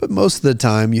 But most of the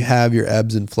time you have your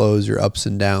ebbs and flows, your ups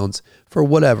and downs for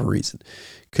whatever reason.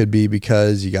 Could be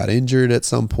because you got injured at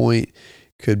some point.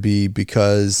 Could be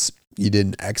because you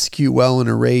didn't execute well in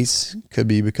a race. Could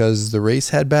be because the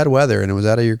race had bad weather and it was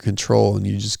out of your control and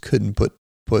you just couldn't put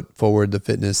forward the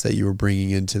fitness that you were bringing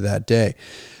into that day.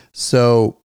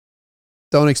 So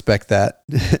don't expect that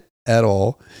at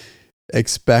all.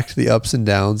 Expect the ups and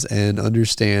downs and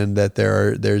understand that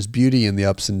there's beauty in the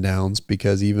ups and downs,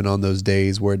 because even on those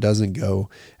days where it doesn't go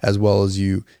as well as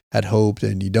you had hoped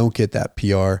and you don't get that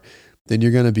PR, then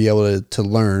you're going to be able to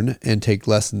learn and take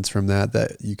lessons from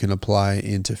that you can apply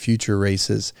into future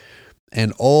races.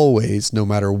 And always, no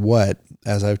matter what,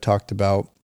 as I've talked about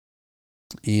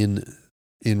in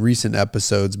recent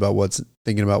episodes about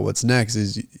what's next,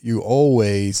 is you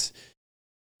always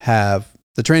have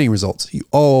the training results. You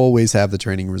always have the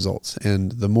training results.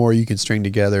 And the more you can string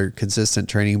together consistent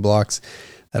training blocks,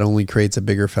 that only creates a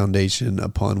bigger foundation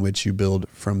upon which you build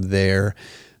from there.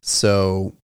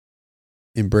 So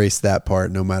embrace that part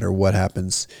no matter what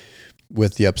happens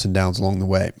with the ups and downs along the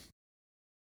way.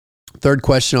 Third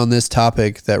question on this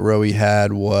topic that Roey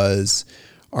had was,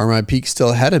 are my peaks still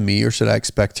ahead of me, or should I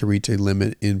expect to reach a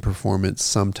limit in performance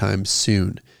sometime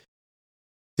soon?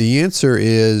 The answer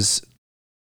is,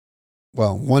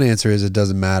 one answer is it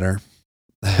doesn't matter.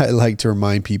 I like to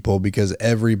remind people, because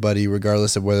everybody,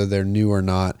 regardless of whether they're new or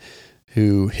not,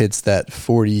 who hits that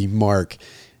 40 mark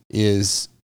is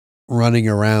running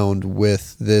around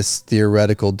with this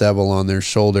theoretical devil on their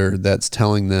shoulder that's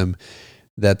telling them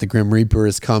that the Grim Reaper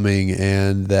is coming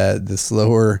and that the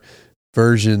slower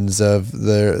versions of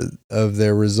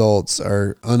their results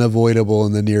are unavoidable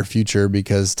in the near future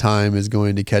because time is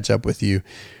going to catch up with you.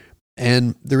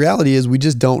 And the reality is we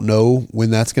just don't know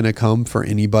when that's going to come for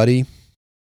anybody.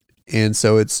 And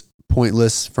so it's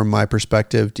pointless from my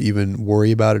perspective to even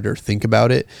worry about it or think about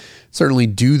it. Certainly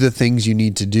do the things you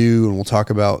need to do. And we'll talk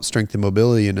about strength and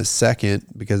mobility in a second,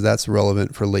 because that's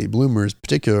relevant for late bloomers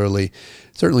particularly.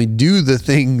 Certainly do the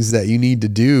things that you need to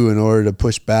do in order to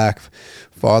push back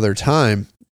Father Time,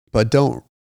 but don't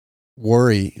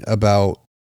worry about,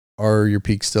 are your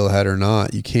peaks still ahead or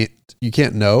not? You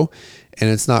can't know. And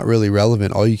it's not really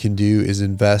relevant. All you can do is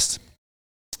invest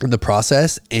in the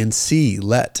process and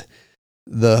let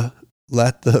the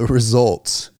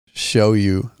results show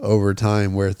you over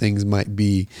time where things might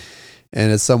be.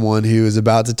 And as someone who is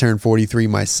about to turn 43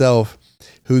 myself,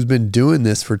 who's been doing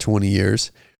this for 20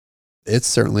 years, it's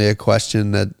certainly a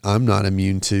question that I'm not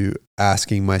immune to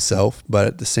asking myself. But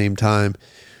at the same time,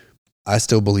 I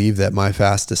still believe that my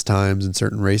fastest times in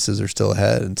certain races are still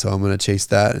ahead. And so I'm going to chase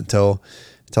that until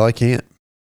I can't.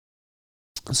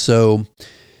 So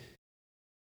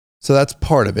that's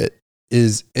part of it,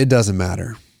 is it doesn't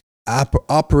matter.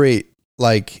 Operate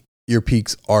like your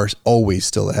peaks are always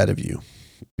still ahead of you,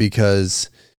 because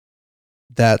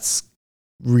that's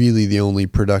really the only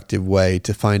productive way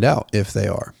to find out if they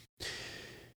are.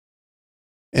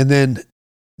 And then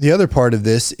the other part of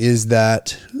this is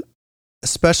that,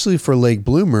 especially for late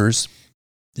bloomers,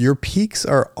 your peaks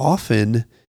are often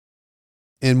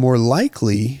and more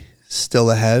likely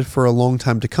still ahead for a long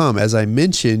time to come. As I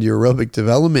mentioned, your aerobic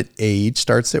development age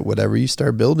starts at whatever you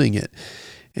start building it.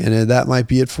 And that might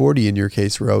be at 40 in your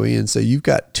case, Roey. And so you've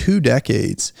got 2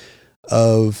 decades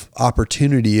of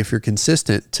opportunity, if you're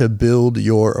consistent, to build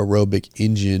your aerobic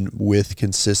engine with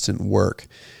consistent work,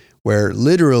 where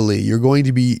literally you're going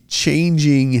to be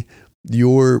changing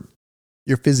your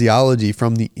physiology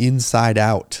from the inside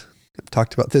out.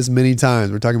 talked about this many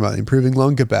times. We're talking about improving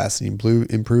lung capacity,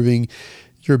 improving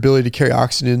your ability to carry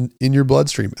oxygen in your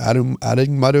bloodstream, adding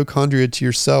mitochondria to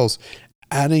your cells,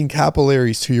 adding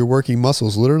capillaries to your working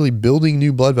muscles, literally building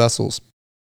new blood vessels.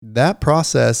 That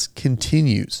process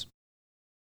continues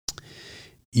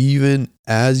even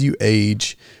as you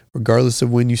age, regardless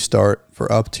of when you start, for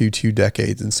up to 2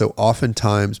 decades. And so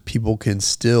oftentimes people can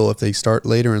still, if they start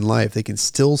later in life, they can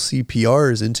still see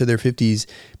PRs into their 50s,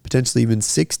 potentially even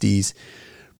 60s,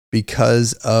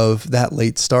 because of that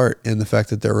late start and the fact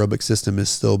that their aerobic system is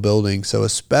still building. So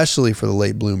especially for the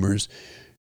late bloomers,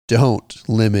 don't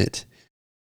limit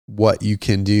what you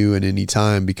can do at any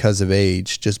time because of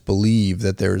age. Just believe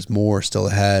that there's more still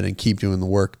ahead and keep doing the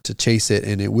work to chase it,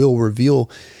 and it will reveal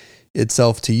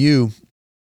itself to you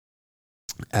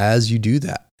as you do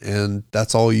that. And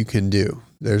that's all you can do.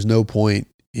 There's no point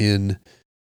in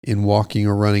walking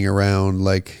or running around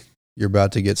like you're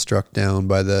about to get struck down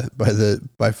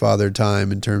by Father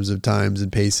Time in terms of times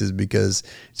and paces, because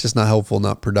it's just not helpful,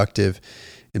 not productive,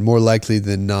 and more likely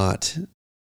than not,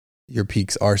 your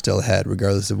peaks are still ahead,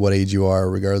 regardless of what age you are,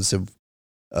 regardless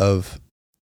of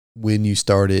when you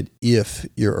started, if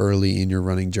you're early in your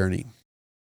running journey.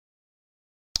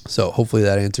 So hopefully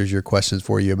that answers your questions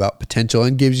for you about potential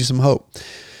and gives you some hope.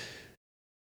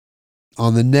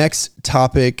 On the next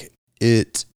topic, he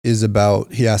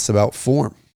asks about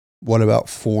form. What about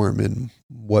form, and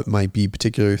what might be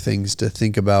particular things to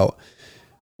think about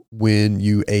when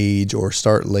you age or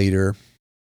start later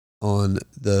on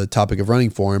the topic of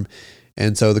running form?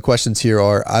 And so the questions here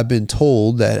are, I've been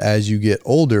told that as you get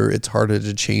older, it's harder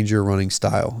to change your running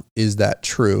style. Is that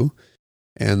true?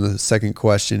 And the second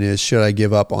question is, should I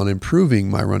give up on improving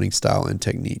my running style and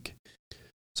technique?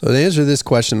 So to answer this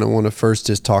question, I want to first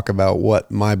just talk about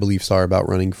what my beliefs are about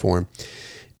running form.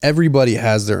 Everybody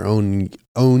has their own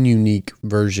unique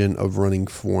version of running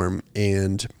form,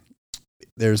 and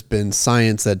there's been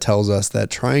science that tells us that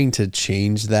trying to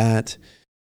change that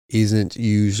isn't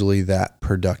usually that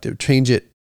productive. Change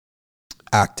it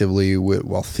actively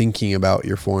while thinking about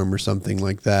your form or something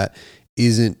like that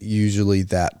isn't usually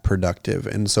that productive.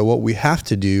 And so what we have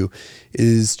to do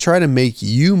is try to make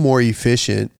you more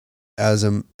efficient as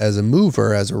a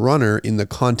mover, as a runner, in the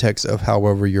context of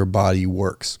however your body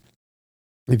works.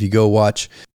 If you go watch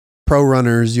pro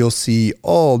runners, you'll see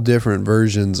all different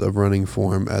versions of running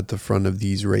form at the front of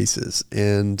these races.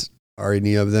 And are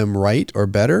any of them right or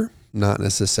better? Not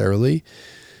necessarily.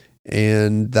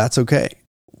 And that's okay.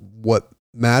 What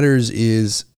matters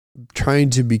is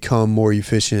trying to become more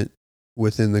efficient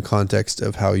within the context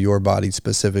of how your body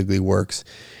specifically works.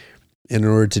 And in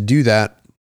order to do that,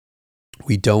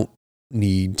 we don't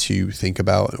need to think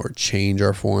about or change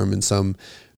our form in some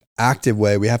active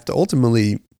way. We have to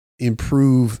ultimately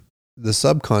improve the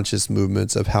subconscious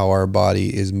movements of how our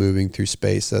body is moving through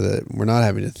space so that we're not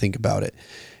having to think about it.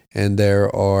 And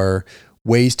there are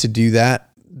ways to do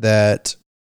that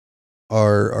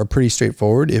are pretty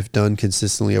straightforward if done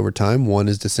consistently over time. One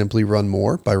is to simply run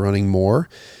more by running more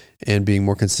and being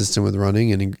more consistent with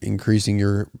running and increasing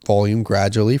your volume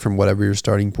gradually from whatever your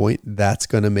starting point. That's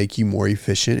going to make you more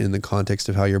efficient in the context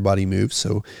of how your body moves.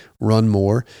 So run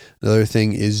more. Another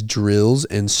thing is drills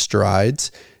and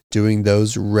strides. Doing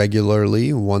those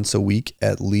regularly, once a week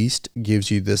at least, gives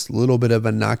you this little bit of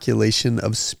inoculation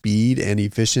of speed and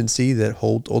efficiency that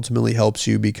ultimately helps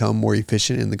you become more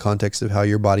efficient in the context of how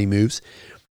your body moves.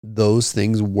 Those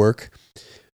things work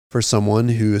for someone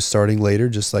who is starting later,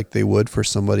 just like they would for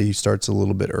somebody who starts a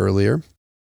little bit earlier.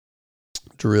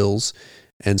 Drills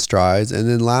and strides. And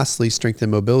then lastly, strength and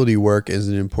mobility work is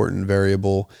an important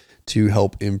variable to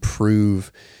help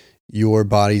improve your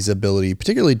body's ability,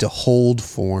 particularly to hold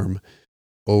form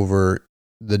over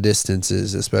the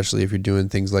distances, especially if you're doing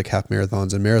things like half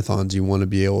marathons and marathons. You want to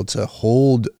be able to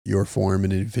hold your form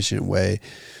in an efficient way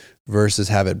versus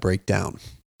have it break down.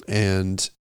 And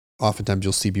oftentimes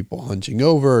you'll see people hunching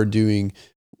over or doing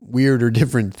weird or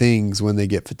different things when they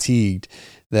get fatigued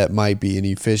that might be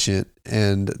inefficient.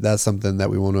 And that's something that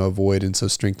we want to avoid. And so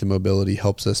strength and mobility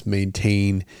helps us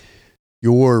maintain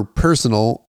your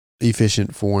personal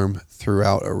efficient form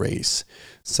throughout a race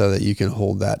so that you can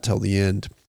hold that till the end.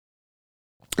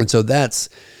 And so that's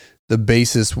the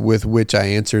basis with which I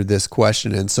answered this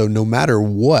question. And so no matter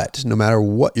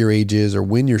what your age is or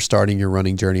when you're starting your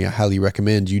running journey, I highly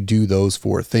recommend you do those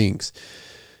 4 things.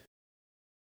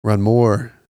 Run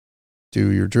more,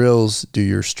 do your drills, do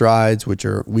your strides, which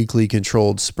are weekly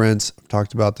controlled sprints. I've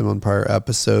talked about them on prior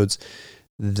episodes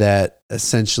that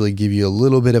essentially give you a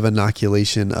little bit of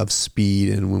inoculation of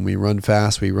speed. And when we run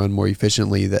fast, we run more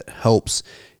efficiently. That helps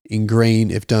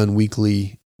ingrain, if done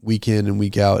weekly, week in and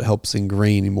week out helps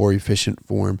ingrain a more efficient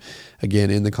form, again,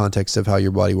 in the context of how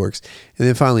your body works. And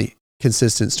then finally,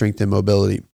 consistent strength and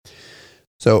mobility.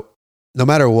 So no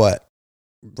matter what,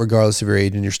 regardless of your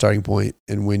age and your starting point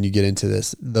and when you get into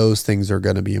this, those things are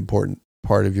going to be important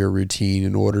part of your routine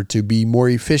in order to be more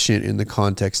efficient in the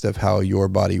context of how your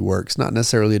body works. Not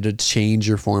necessarily to change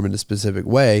your form in a specific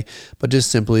way, but just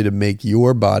simply to make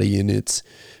your body and its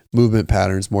movement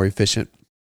patterns more efficient.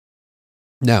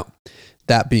 Now,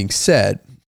 that being said,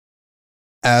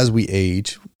 as we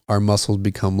age, our muscles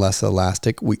become less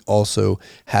elastic. We also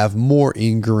have more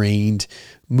ingrained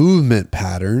movement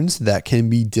patterns that can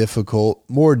be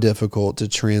more difficult to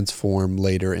transform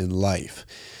later in life.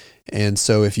 And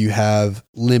so if you have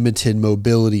limited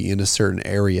mobility in a certain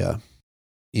area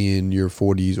in your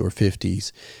 40s or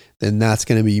 50s, then that's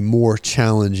going to be more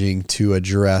challenging to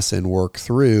address and work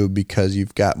through because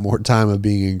you've got more time of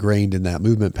being ingrained in that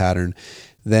movement pattern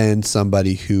than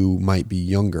somebody who might be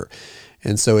younger.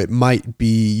 And so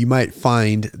you might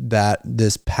find that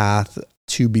this path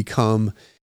to become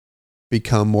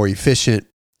more efficient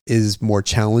is more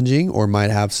challenging or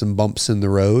might have some bumps in the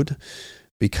road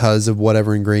because of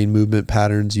whatever ingrained movement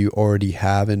patterns you already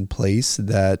have in place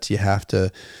that you have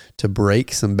to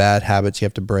break, some bad habits you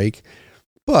have to break.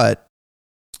 But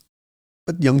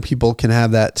young people can have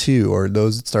that too, or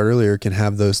those that start earlier can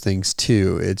have those things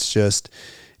too. It's just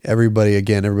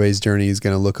everybody's journey is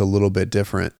going to look a little bit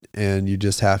different. And you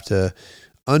just have to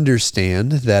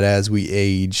understand that as we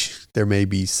age, there may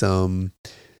be some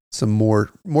more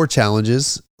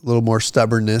challenges, a little more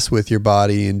stubbornness with your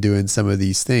body and doing some of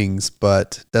these things,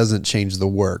 but doesn't change the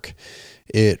work.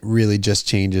 It really just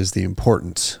changes the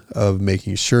importance of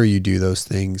making sure you do those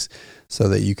things so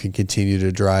that you can continue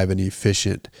to drive an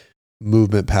efficient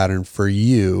movement pattern for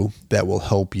you that will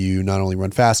help you not only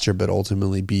run faster, but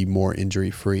ultimately be more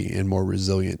injury-free and more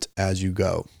resilient as you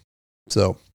go.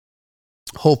 So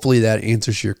hopefully that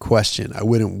answers your question. I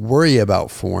wouldn't worry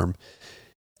about form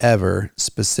ever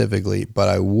specifically, but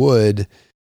I would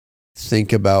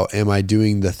think about, am I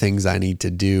doing the things I need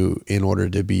to do in order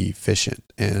to be efficient?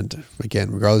 And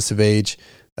again, regardless of age,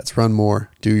 that's run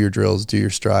more, do your drills, do your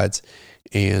strides,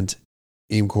 and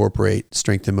incorporate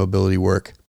strength and mobility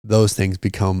work. Those things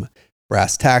become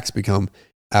brass tacks, become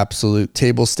absolute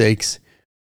table stakes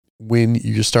when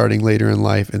you're starting later in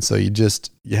life. And so you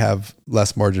have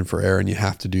less margin for error and you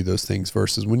have to do those things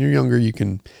versus when you're younger, you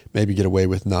can maybe get away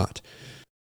with not.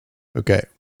 Okay.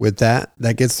 With that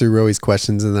gets through Roey's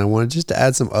questions. And I wanted just to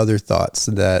add some other thoughts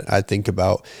that I think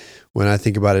about when I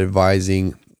think about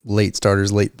advising late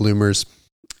starters, late bloomers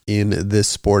in this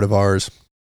sport of ours.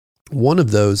 One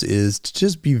of those is to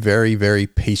just be very, very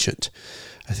patient.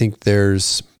 I think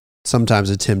there's sometimes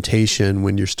a temptation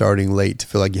when you're starting late to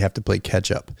feel like you have to play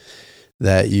catch up,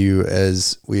 that you,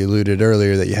 as we alluded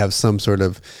earlier, that you have some sort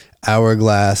of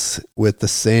hourglass with the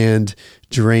sand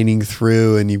draining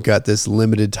through and you've got this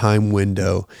limited time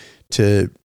window to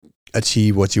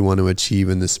achieve what you want to achieve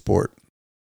in this sport.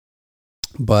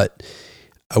 But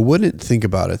I wouldn't think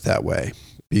about it that way,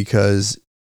 because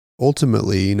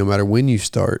ultimately, no matter when you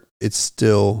start, it's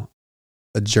still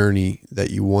a journey that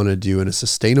you want to do in a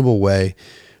sustainable way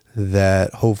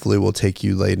that hopefully will take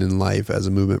you late in life as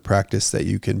a movement practice that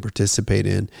you can participate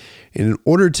in. And in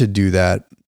order to do that,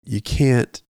 you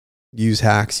can't use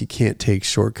hacks. You can't take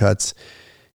shortcuts.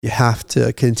 You have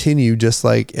to continue, just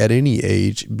like at any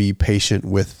age, be patient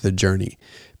with the journey.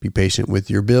 Be patient with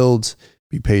your builds.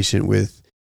 Be patient with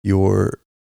your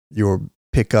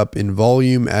pickup in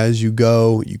volume as you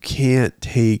go. You can't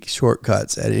take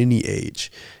shortcuts at any age.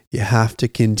 You have to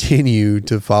continue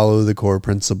to follow the core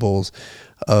principles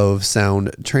of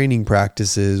sound training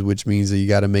practices, which means that you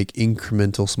got to make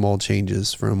incremental small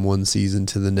changes from one season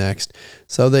to the next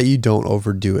so that you don't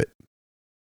overdo it.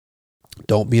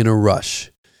 Don't be in a rush.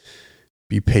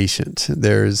 Be patient.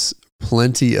 There's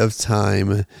plenty of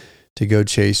time to go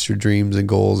chase your dreams and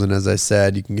goals. And as I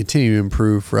said, you can continue to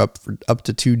improve for up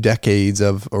to 2 decades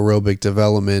of aerobic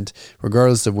development,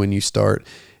 regardless of when you start.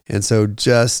 And so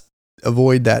just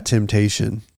avoid that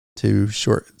temptation to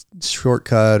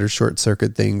shortcut or short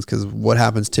circuit things, because what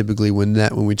happens typically when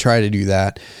we try to do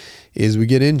that is we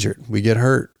get injured, we get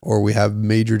hurt, or we have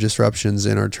major disruptions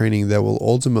in our training that will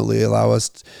ultimately allow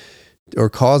us or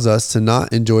cause us to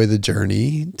not enjoy the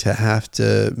journey, to have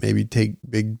to maybe take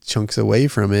big chunks away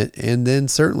from it, and then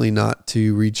certainly not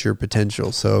to reach your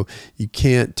potential. So you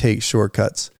can't take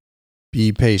shortcuts.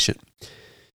 Be patient.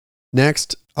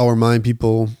 Next, I'll remind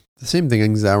people the same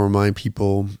things I remind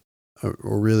people,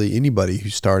 or really anybody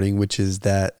who's starting, which is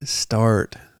that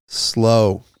start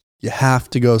slow. You have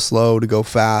to go slow to go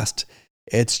fast.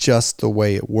 It's just the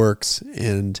way it works.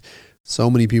 And So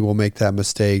many people make that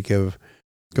mistake of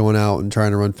going out and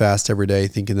trying to run fast every day,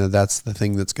 thinking that that's the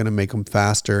thing that's going to make them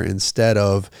faster, instead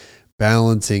of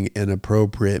balancing an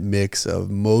appropriate mix of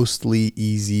mostly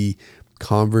easy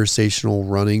conversational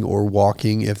running or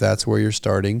walking, if that's where you're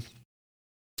starting,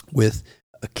 with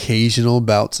occasional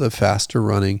bouts of faster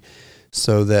running,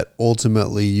 so that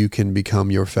ultimately you can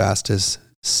become your fastest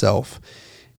self.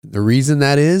 The reason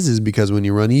that is because when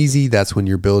you run easy, that's when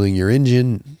you're building your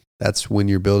engine. That's when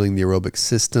you're building the aerobic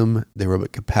system, the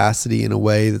aerobic capacity in a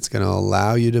way that's going to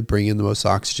allow you to bring in the most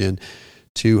oxygen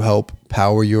to help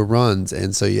power your runs.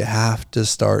 And so you have to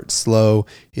start slow.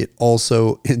 It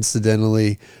also,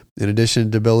 incidentally, in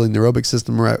addition to building the aerobic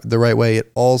system the right way,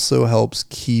 it also helps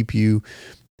keep you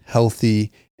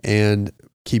healthy and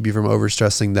keep you from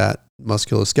overstressing that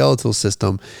musculoskeletal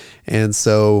system. And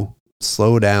so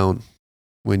slow down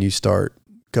when you start.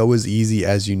 Go as easy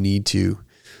as you need to.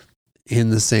 In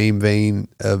the same vein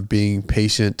of being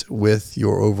patient with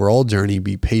your overall journey,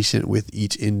 be patient with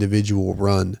each individual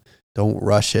run. Don't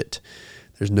rush it.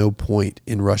 There's no point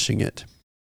in rushing it.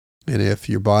 And if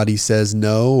your body says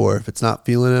no, or if it's not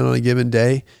feeling it on a given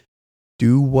day,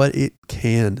 do what it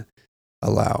can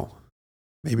allow.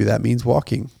 Maybe that means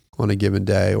walking on a given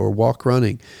day, or walk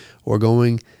running, or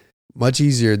going much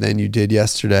easier than you did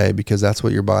yesterday because that's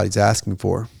what your body's asking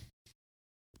for.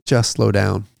 Just slow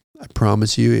down. I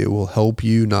promise you it will help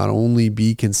you not only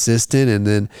be consistent and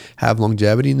then have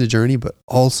longevity in the journey, but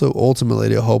also ultimately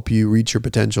it'll help you reach your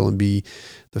potential and be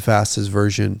the fastest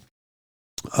version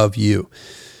of you.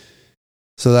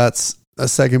 So that's a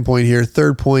second point here.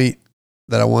 Third point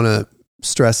that I want to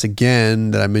stress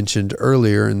again that I mentioned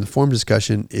earlier in the form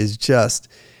discussion is just,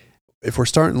 if we're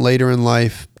starting later in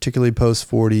life, particularly post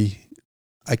 40,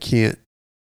 I can't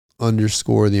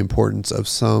underscore the importance of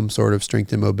some sort of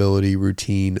strength and mobility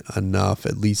routine enough,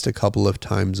 at least a couple of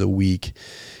times a week.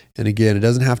 And again, it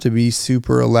doesn't have to be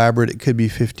super elaborate. It could be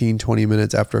 15, 20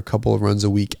 minutes after a couple of runs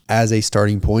a week as a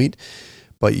starting point,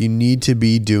 but you need to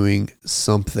be doing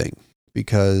something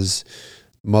because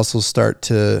muscles start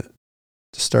to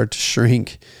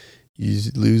shrink. You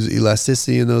lose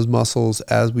elasticity in those muscles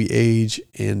as we age,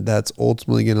 and that's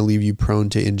ultimately going to leave you prone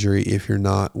to injury if you're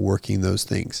not working those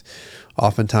things.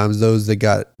 Oftentimes, those that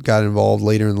got involved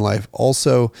later in life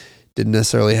also didn't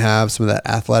necessarily have some of that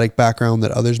athletic background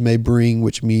that others may bring,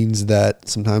 which means that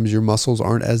sometimes your muscles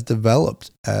aren't as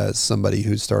developed as somebody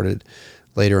who started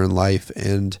later in life.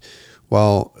 And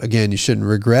while, again, you shouldn't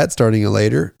regret starting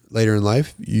later in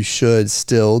life, you should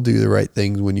still do the right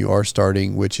things when you are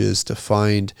starting, which is to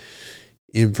find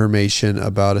information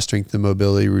about a strength and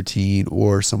mobility routine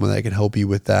or someone that can help you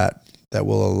with that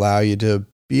will allow you to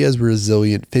be as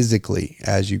resilient physically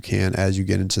as you can as you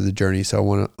get into the journey. So I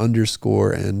want to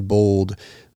underscore and bold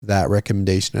that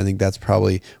recommendation. I think that's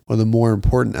probably one of the more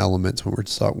important elements when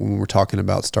we're talking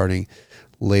about starting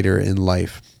later in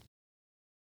life.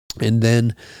 And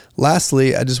then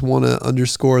lastly, I just want to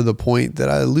underscore the point that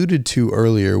I alluded to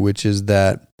earlier, which is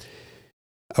that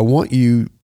I want you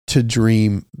to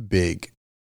dream big.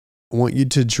 I want you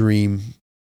to dream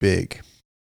big.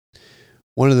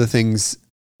 One of the things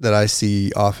that I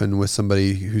see often with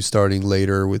somebody who's starting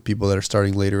later, with people that are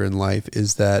starting later in life,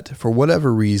 is that for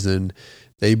whatever reason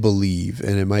they believe,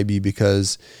 and it might be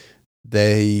because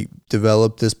they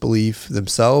developed this belief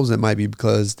themselves, it might be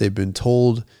because they've been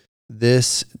told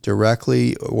this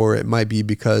directly, or it might be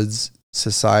because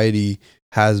society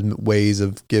has ways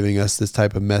of giving us this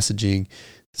type of messaging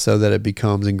so that it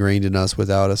becomes ingrained in us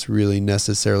without us really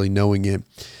necessarily knowing it,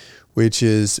 which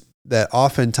is that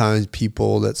oftentimes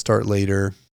people that start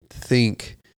later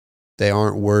think they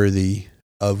aren't worthy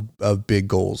of big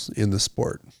goals in the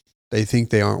sport. They think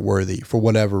they aren't worthy for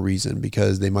whatever reason,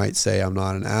 because they might say, I'm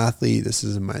not an athlete, this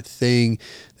isn't my thing.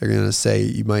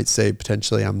 You might say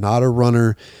potentially, I'm not a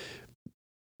runner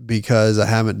because I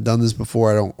haven't done this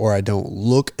before, I don't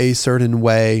look a certain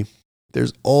way.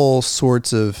 There's all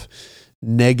sorts of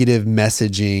negative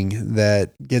messaging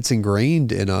that gets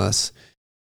ingrained in us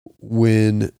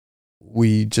when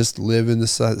we just live in the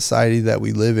society that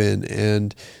we live in.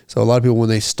 And so a lot of people, when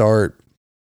they start,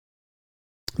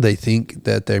 they think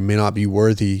that they may not be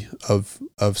worthy of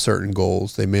certain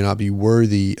goals. They may not be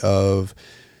worthy of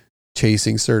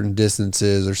chasing certain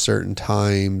distances or certain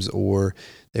times, or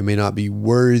they may not be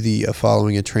worthy of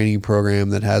following a training program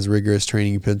that has rigorous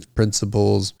training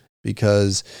principles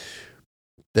because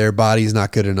their body's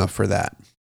not good enough for that.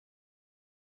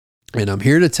 And I'm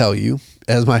here to tell you,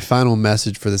 as my final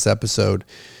message for this episode,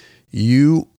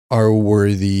 you are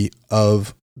worthy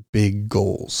of big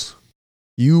goals.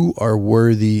 You are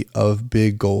worthy of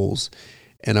big goals.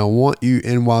 And I want you,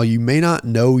 and while you may not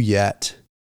know yet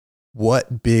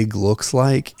what big looks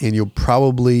like. And you'll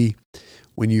probably,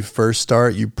 when you first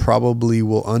start, you probably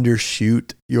will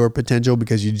undershoot your potential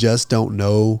because you just don't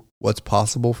know what's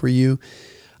possible for you.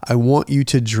 I want you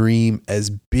to dream as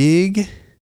big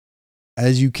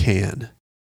as you can,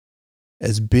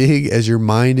 as big as your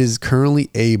mind is currently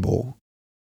able,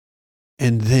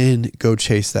 and then go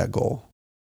chase that goal.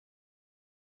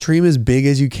 Dream as big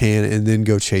as you can and then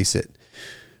go chase it,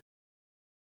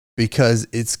 because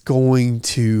it's going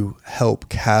to help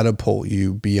catapult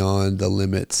you beyond the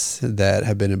limits that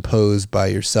have been imposed by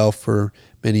yourself for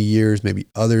many years, maybe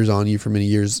others on you for many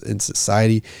years in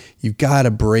society. You've got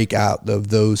to break out of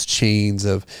those chains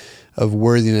of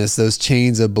worthiness, those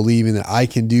chains of believing that I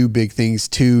can do big things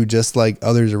too, just like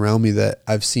others around me that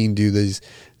I've seen do these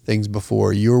things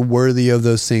before. You're worthy of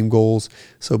those same goals.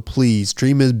 So please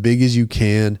dream as big as you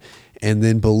can, and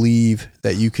then believe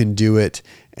that you can do it,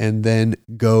 and then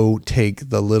go take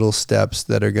the little steps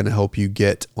that are going to help you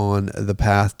get on the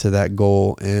path to that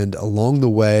goal. And along the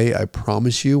way, I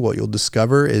promise you, what you'll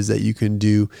discover is that you can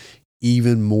do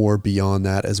even more beyond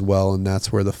that as well. And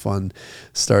that's where the fun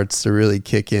starts to really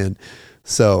kick in.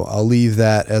 So I'll leave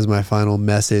that as my final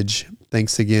message.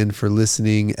 Thanks again for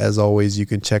listening. As always, you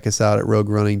can check us out at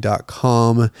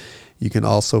roguerunning.com. You can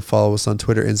also follow us on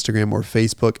Twitter, Instagram, or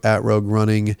Facebook at Rogue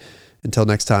Running. Until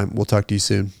next time, we'll talk to you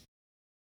soon.